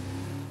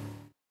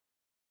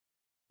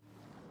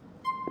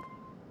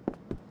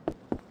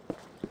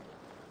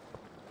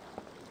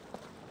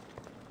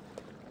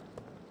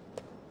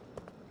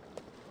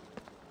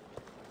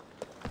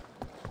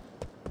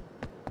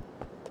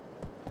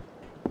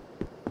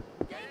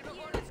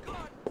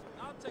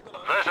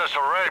 This is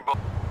Rainbow.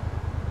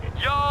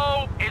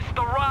 Yo, it's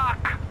The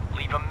Rock.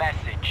 Leave a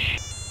message.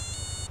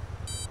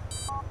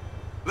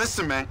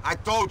 Listen, man, I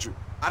told you.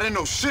 I didn't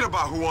know shit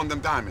about who owned them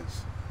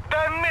diamonds.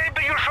 Then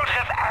maybe you should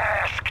have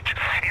asked.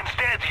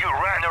 Instead, you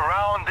ran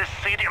around this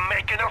city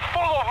making a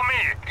fool of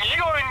me.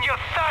 You and your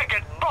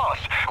faggot boss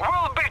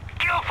will be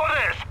killed for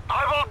this.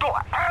 I will do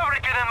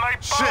everything in my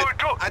power Shit,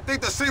 to... I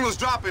think the signal's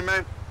dropping,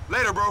 man.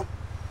 Later, bro.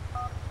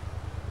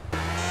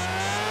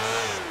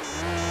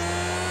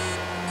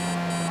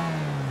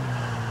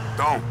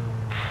 Don't.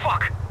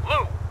 Fuck.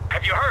 Lou,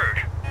 have you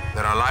heard?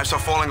 That our lives are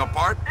falling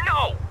apart?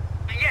 No.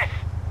 Yes.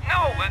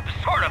 No,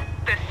 sort of.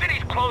 The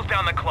city's closed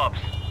down the clubs.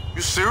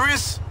 You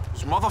serious?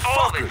 Those All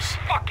motherfuckers. this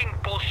fucking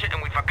bullshit,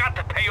 and we forgot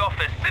to pay off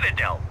the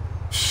Citadel.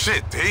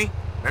 Shit, D.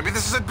 Maybe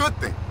this is a good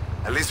thing.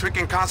 At least we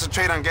can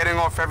concentrate on getting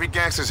off every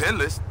gangster's hit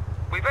list.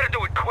 We better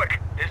do it quick.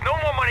 There's no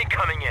more money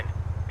coming in.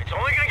 It's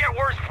only gonna get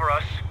worse for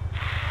us.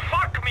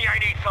 Fuck me, I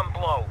need some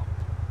blow.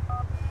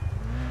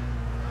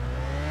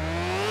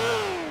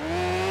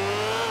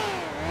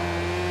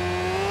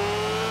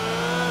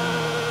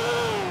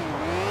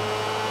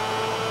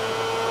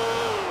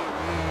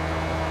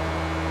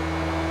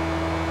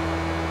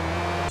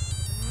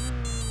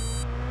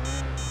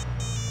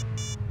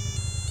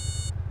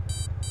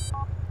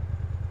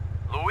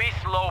 Luis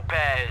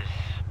Lopez.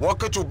 What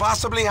could you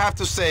possibly have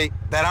to say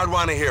that I'd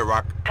want to hear,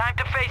 Rock? Time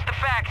to face the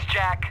facts,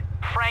 Jack.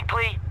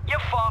 Frankly, you're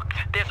fucked.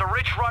 There's a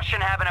rich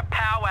Russian having a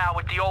powwow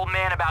with the old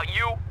man about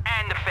you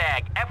and the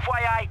fag.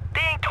 FYI,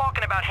 they ain't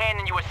talking about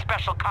handing you a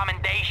special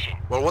commendation.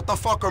 Well, what the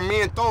fuck are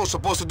me and Tom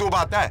supposed to do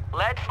about that?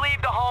 Let's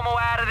leave the homo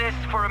out of this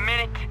for a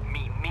minute.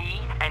 Meet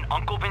me and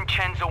Uncle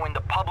Vincenzo in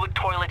the public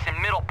toilets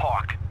in Middle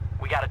Park.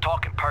 We gotta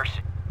talk in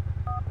person.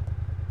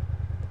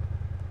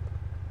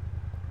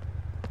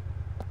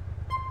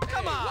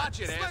 Come on, watch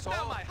it, asshole.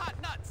 Down my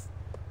hot nuts.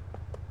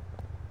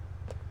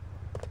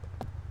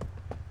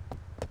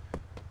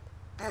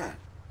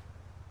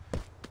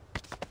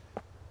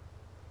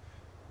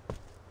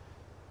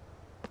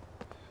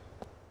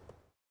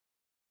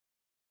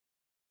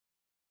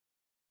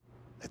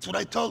 That's what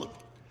I told him.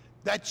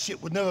 That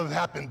shit would never have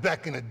happened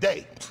back in the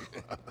day.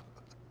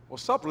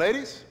 What's up,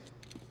 ladies?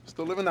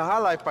 Still living the high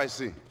life, I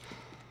see.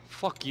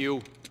 Fuck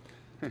you.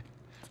 What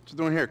you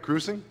doing here,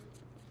 cruising?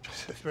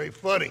 It's very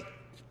funny.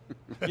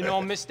 You know,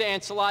 Mr.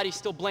 Ancelotti's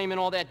still blaming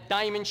all that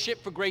diamond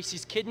shit for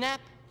Gracie's kidnap?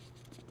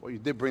 Well, you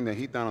did bring the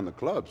heat down on the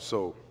club,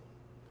 so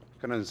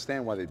I can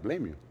understand why they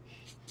blame you.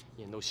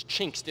 Yeah, and those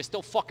chinks, they're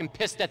still fucking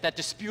pissed at that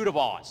dispute of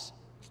ours.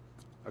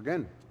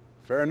 Again,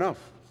 fair enough.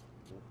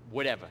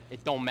 Whatever,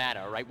 it don't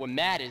matter, all right? What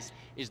matters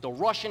is the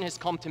Russian has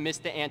come to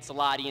Mr.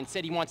 Ancelotti and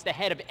said he wants the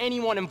head of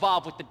anyone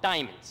involved with the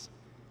diamonds.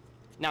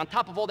 Now, on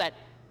top of all that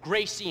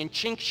Gracie and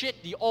chink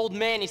shit, the old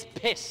man is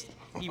pissed.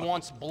 He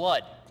wants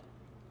blood.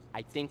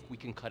 I think we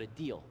can cut a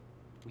deal.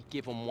 We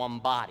give him one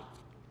body,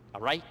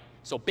 all right?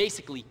 So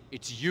basically,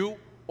 it's you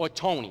or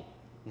Tony.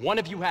 One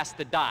of you has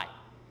to die.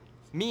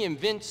 Me and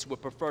Vince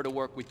would prefer to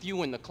work with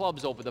you in the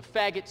clubs over the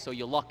faggot, so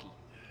you're lucky.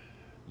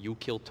 You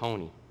kill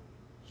Tony,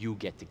 you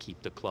get to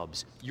keep the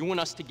clubs. You and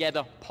us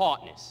together,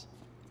 partners.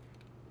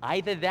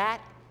 Either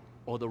that,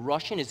 or the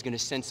Russian is gonna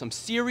send some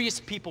serious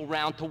people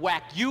round to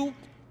whack you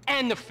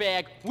and the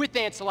fag with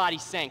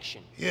Ancelotti's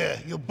sanction. Yeah,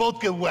 you'll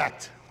both get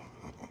whacked.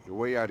 You're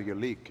way out of your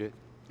league, kid.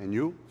 And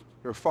you're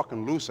a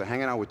fucking loser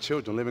hanging out with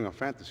children living a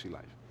fantasy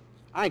life.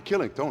 I ain't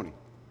killing Tony,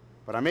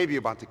 but I may be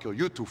about to kill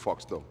you two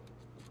fucks, though.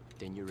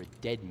 Then you're a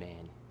dead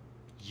man.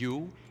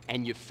 You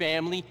and your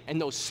family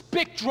and those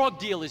spick drug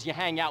dealers you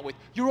hang out with,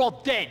 you're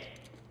all dead.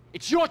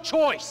 It's your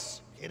choice.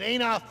 It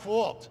ain't our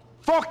fault.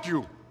 Fuck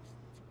you!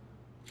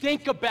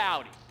 Think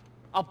about it.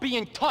 I'll be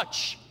in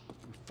touch,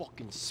 you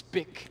fucking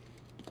spick.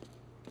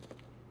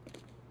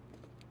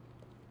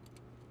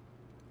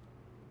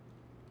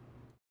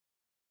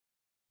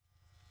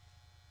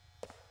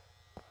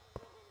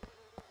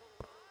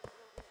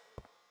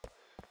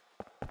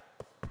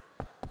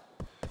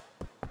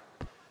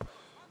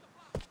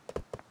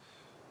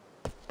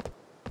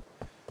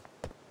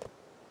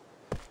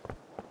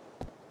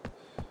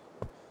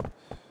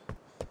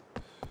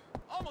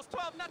 Almost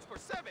 12 nuts for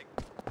Civic.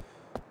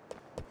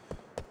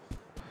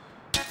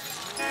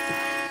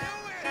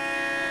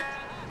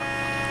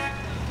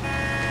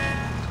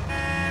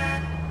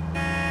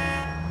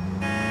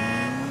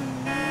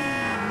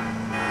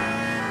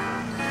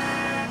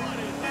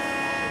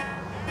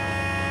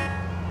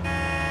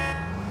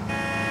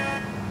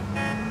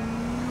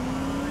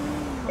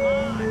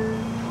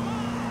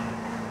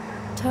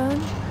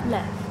 Turn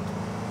left.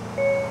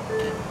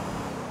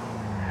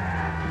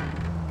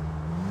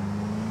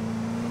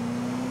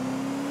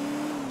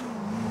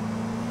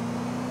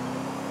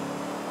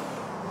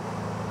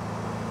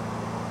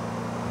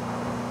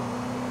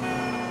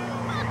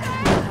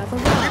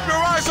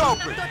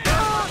 stupid.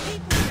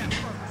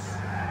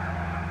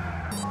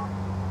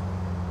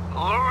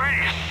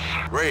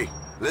 Luis! Ray,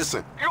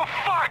 listen. You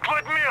fucked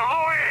with me,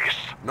 Luis!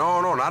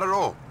 No, not at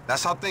all.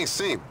 That's how things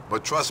seem.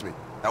 But trust me,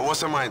 that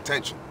wasn't my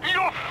intention.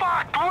 You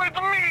fucked with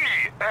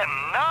me! And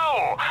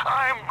now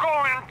I'm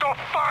going to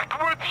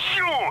fuck with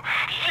you!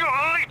 You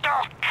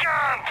little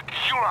cunt!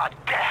 You are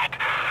dead!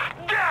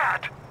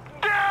 Dead!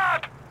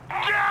 Dead!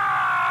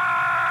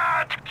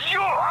 Dead!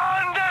 You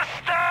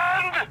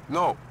understand?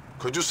 No.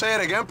 Could you say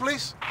it again,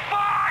 please?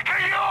 Fuck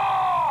you!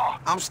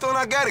 I'm still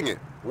not getting it.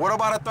 What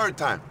about a third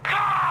time?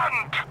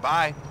 Cunt!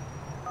 Bye.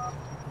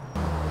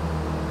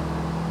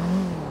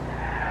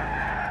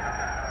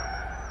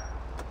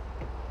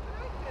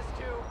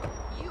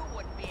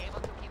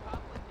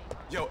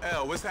 Yo,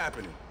 L, what's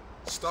happening?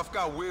 Stuff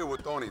got weird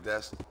with Tony,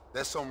 Des.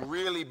 There's some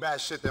really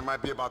bad shit that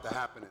might be about to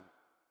happen.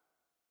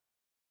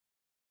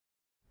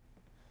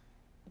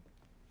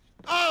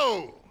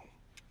 Oh!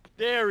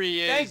 There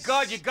he is. Thank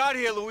God you got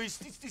here, Luis.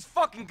 These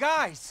fucking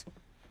guys.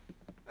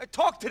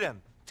 Talk to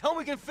them. Tell them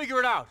we can figure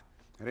it out.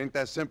 It ain't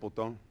that simple,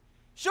 Tone.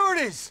 Sure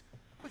it is.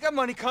 We got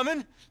money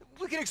coming.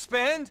 We can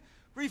expand,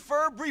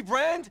 refurb,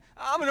 rebrand.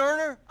 I'm an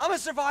earner. I'm a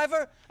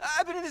survivor.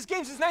 I've been in this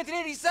game since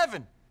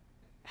 1987.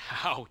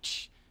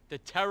 Ouch. The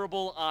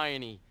terrible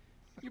irony.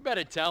 You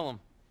better tell him.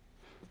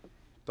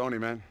 Tony,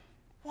 man.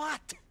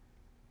 What?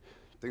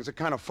 Things are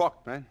kind of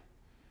fucked, man.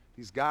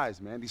 These guys,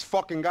 man. These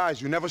fucking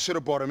guys. You never should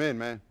have brought them in,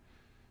 man.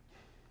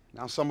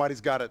 Now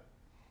somebody's got it.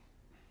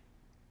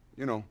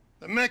 You know.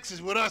 The Mex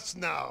is with us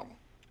now.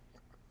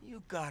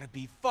 You gotta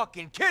be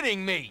fucking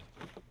kidding me!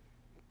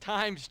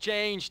 Times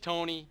change,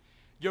 Tony.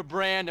 Your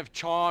brand of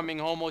charming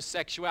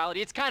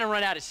homosexuality, it's kind of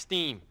run out of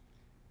steam.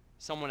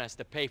 Someone has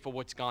to pay for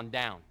what's gone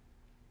down.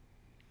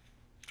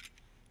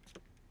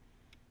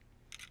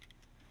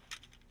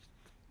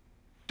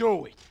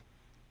 Do it.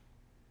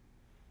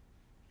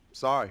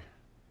 Sorry.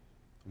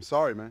 I'm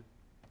sorry, man.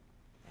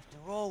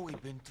 After all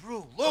we've been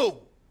through, Lou!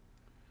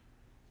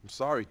 I'm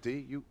sorry,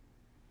 T. You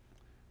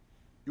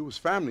was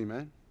family,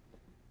 man.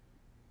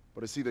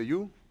 But it's either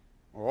you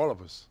or all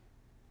of us.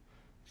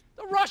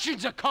 The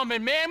Russians are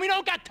coming, man. We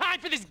don't got time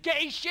for this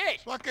gay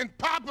shit. Fucking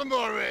pop him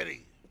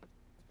already.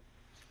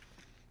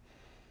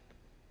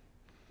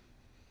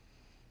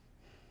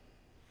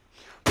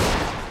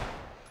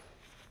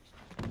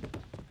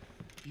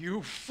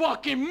 You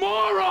fucking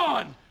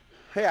moron!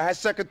 Hey, I had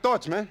second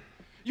thoughts, man.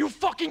 You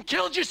fucking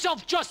killed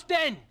yourself just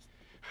then!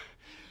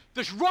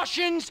 There's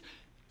Russians,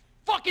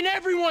 fucking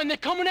everyone, they're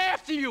coming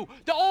after you!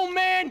 The old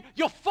man,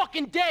 you're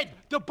fucking dead!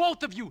 The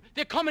both of you,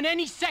 they're coming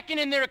any second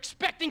and they're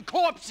expecting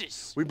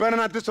corpses! We better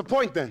not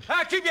disappoint then.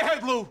 Ah, keep your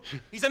head, Lou!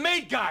 He's a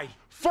made guy!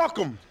 Fuck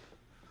him!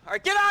 All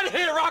right, get out of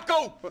here,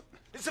 Rocco!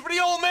 This is for the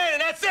old man,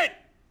 and that's it!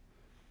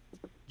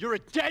 You're a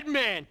dead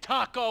man,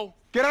 Taco!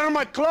 Get out of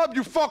my club,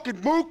 you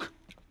fucking mook!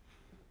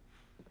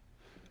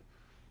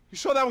 You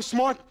sure that was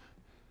smart?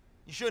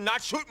 You sure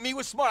not shooting me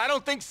was smart? I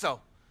don't think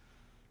so.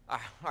 All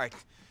right,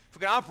 if we're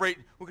gonna operate,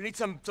 we're gonna need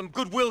some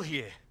goodwill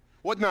here.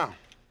 What now?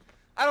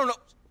 I don't know.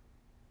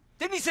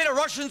 Didn't he say the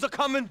Russians are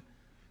coming?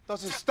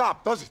 Doesn't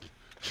stop, does it?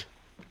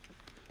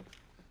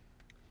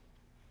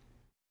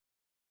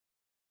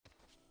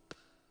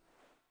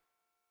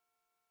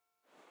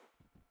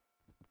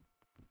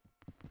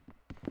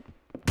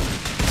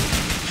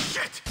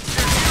 Shit!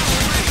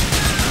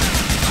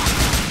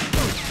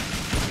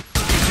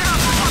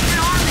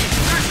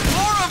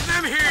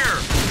 Them here!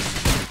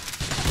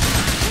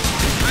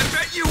 I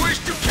bet you wish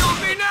to kill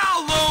me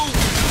now, Lou!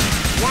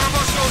 One of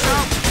us goes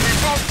out, we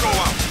both go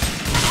out.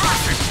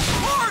 Perfect!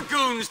 More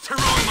goons to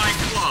ruin my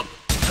club!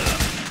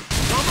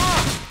 Come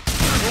on!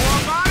 You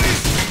want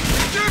bodies?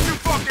 Give you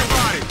fucking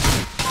bodies!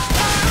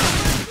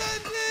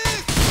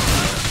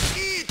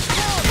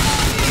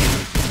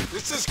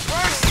 This is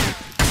crazy!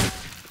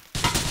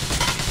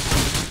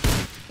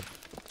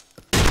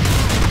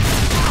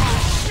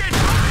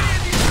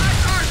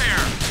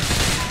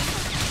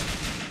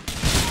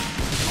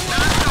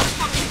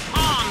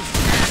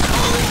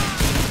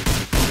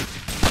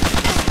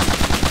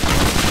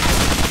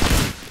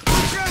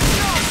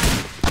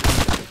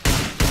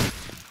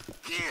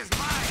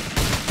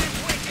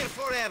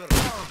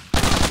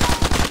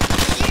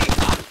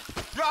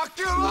 I'll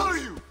kill all of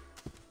you!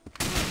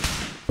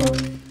 You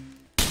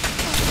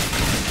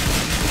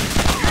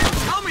didn't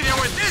tell me there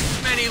were this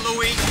many,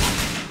 Louis!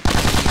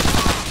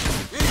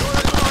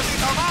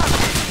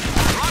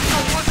 Rocco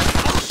wasn't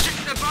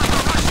bullshitting about the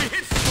Russian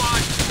hit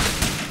squad!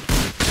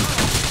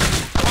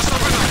 Must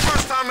have been the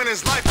first time in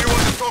his life he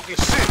wasn't talking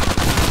shit!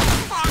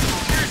 Fuck!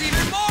 There's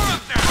even more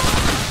of them!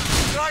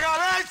 I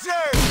got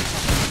answers!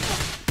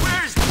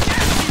 Where's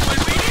Jesse when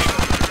we need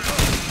him?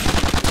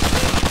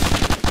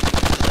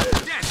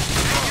 Yes,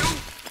 and you?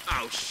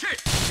 Oh,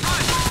 shit!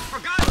 Run! For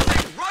God's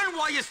sake, run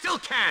while you still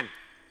can!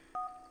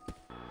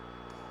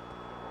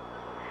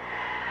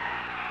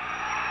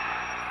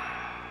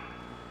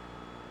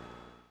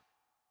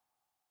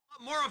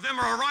 More of them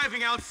are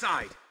arriving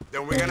outside.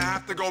 Then we're gonna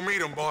have to go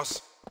meet him,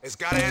 boss. It's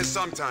gotta end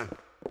sometime.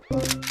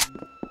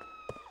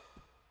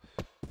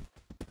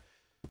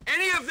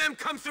 Any of of them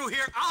come through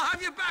here, I'll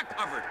have your back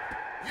covered.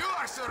 You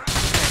are surrounded.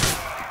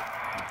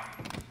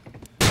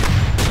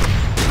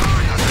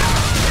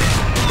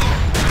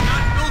 I'm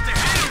not built to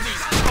handle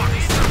these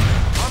fucks.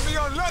 I'm the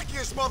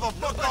unluckiest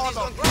motherfucker on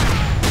the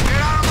planet. Get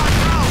out of my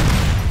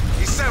mouth!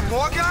 He sent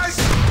more guys?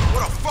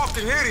 What a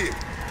fucking idiot.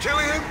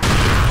 Killing him?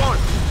 Fun.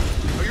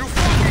 Are you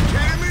fucking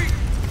kidding me?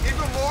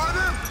 Even more of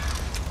them?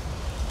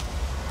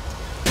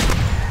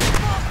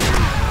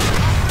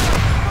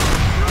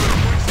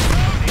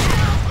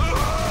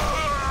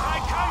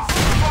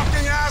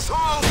 Fucking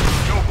asshole!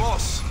 Yo,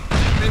 boss. I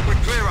think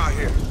we're clear out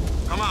here.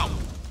 Come out.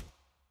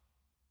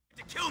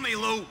 To kill me,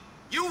 Lou.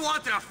 You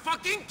wanted to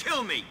fucking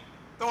kill me.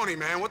 Tony,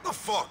 man, what the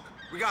fuck?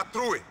 We got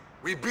through it.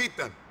 We beat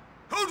them.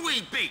 Who'd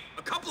we beat?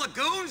 A couple of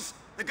goons?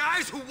 The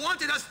guys who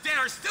wanted us dead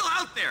are still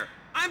out there.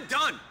 I'm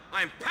done.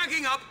 I'm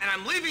packing up and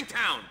I'm leaving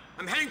town.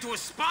 I'm heading to a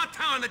spa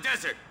town in the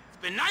desert.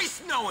 It's been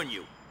nice knowing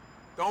you.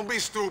 Don't be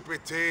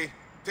stupid, T.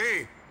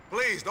 T,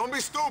 please, don't be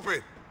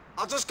stupid.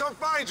 I'll just come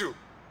find you.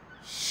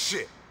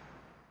 Shit.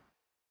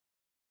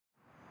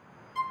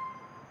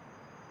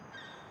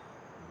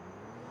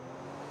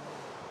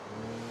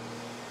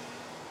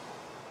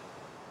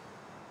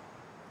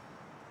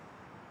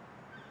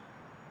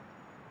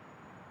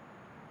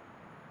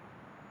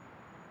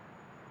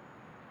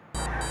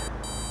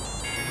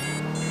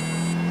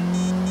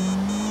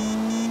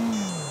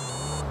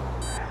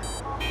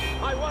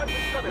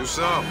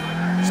 Yourself.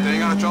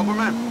 Staying out of trouble,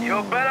 man?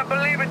 You better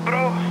believe it,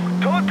 bro.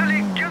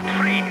 Totally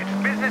guilt-free. It's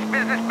business,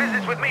 business,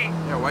 business with me.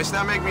 Yeah, why's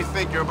that make me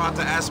think you're about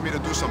to ask me to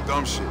do some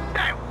dumb shit?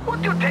 Hey,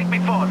 what do you take me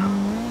for?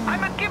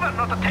 I'm a giver,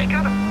 not a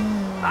taker.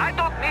 I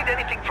don't need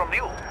anything from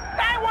you.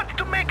 I wanted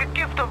to make a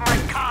gift of my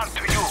car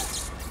to you.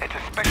 It's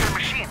a special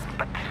machine,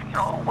 but, you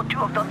know, what you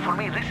have done for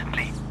me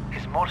recently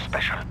is more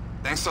special.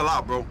 Thanks a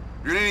lot, bro.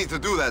 You didn't need to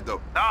do that,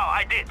 though. No,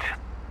 I did.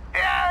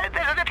 Yeah,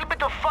 there's a little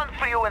bit of fun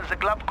for you in the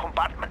glove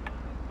compartment.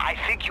 I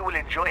think you will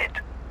enjoy it.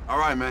 All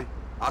right, man.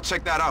 I'll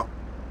check that out.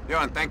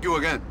 Yeah, and thank you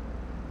again.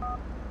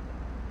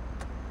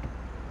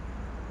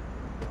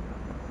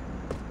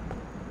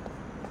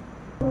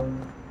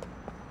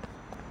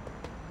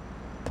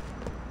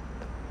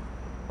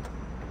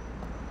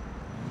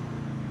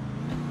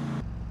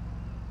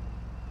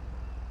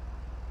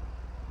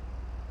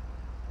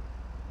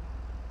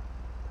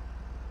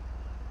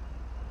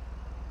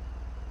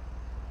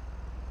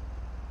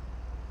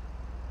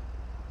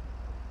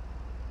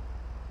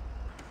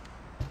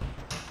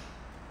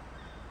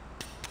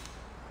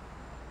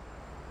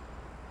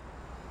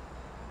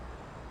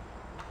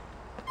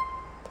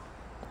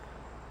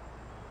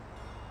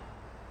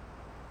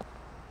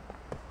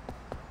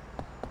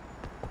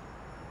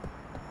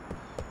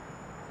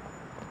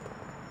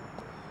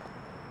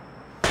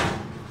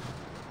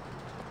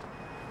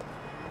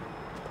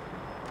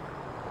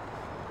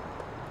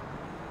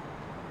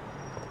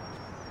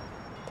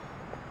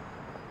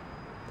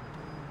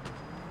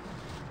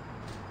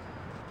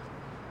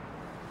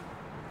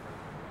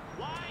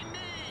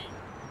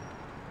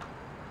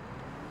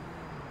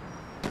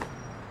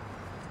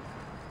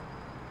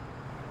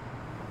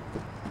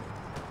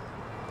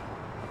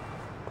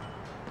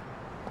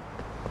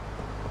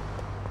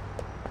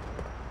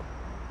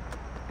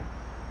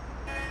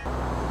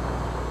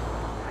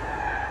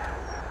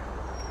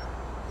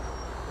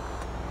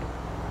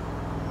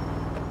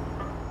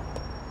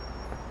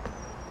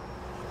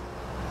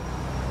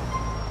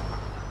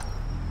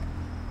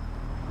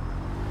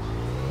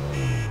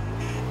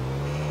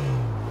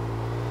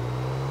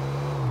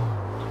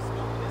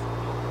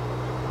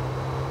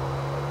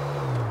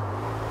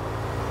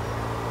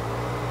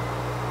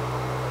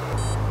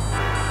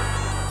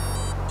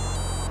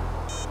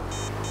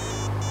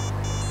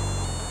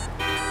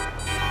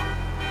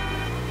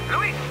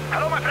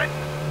 Hello, my friend.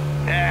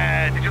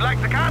 Did you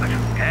like the car?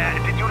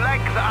 Did you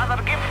like the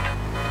other gift?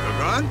 The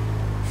gun?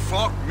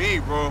 Fuck me,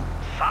 bro.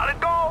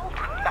 Solid gold.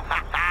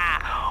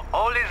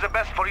 Always the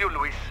best for you,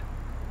 Luis.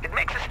 It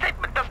makes a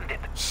statement, doesn't it?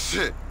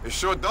 Shit, it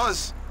sure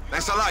does.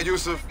 Thanks a lot,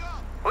 Yusuf.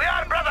 We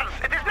are brothers.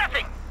 It is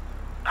nothing.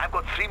 I've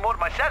got 3 more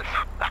myself.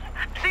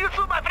 See you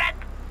soon, my friend.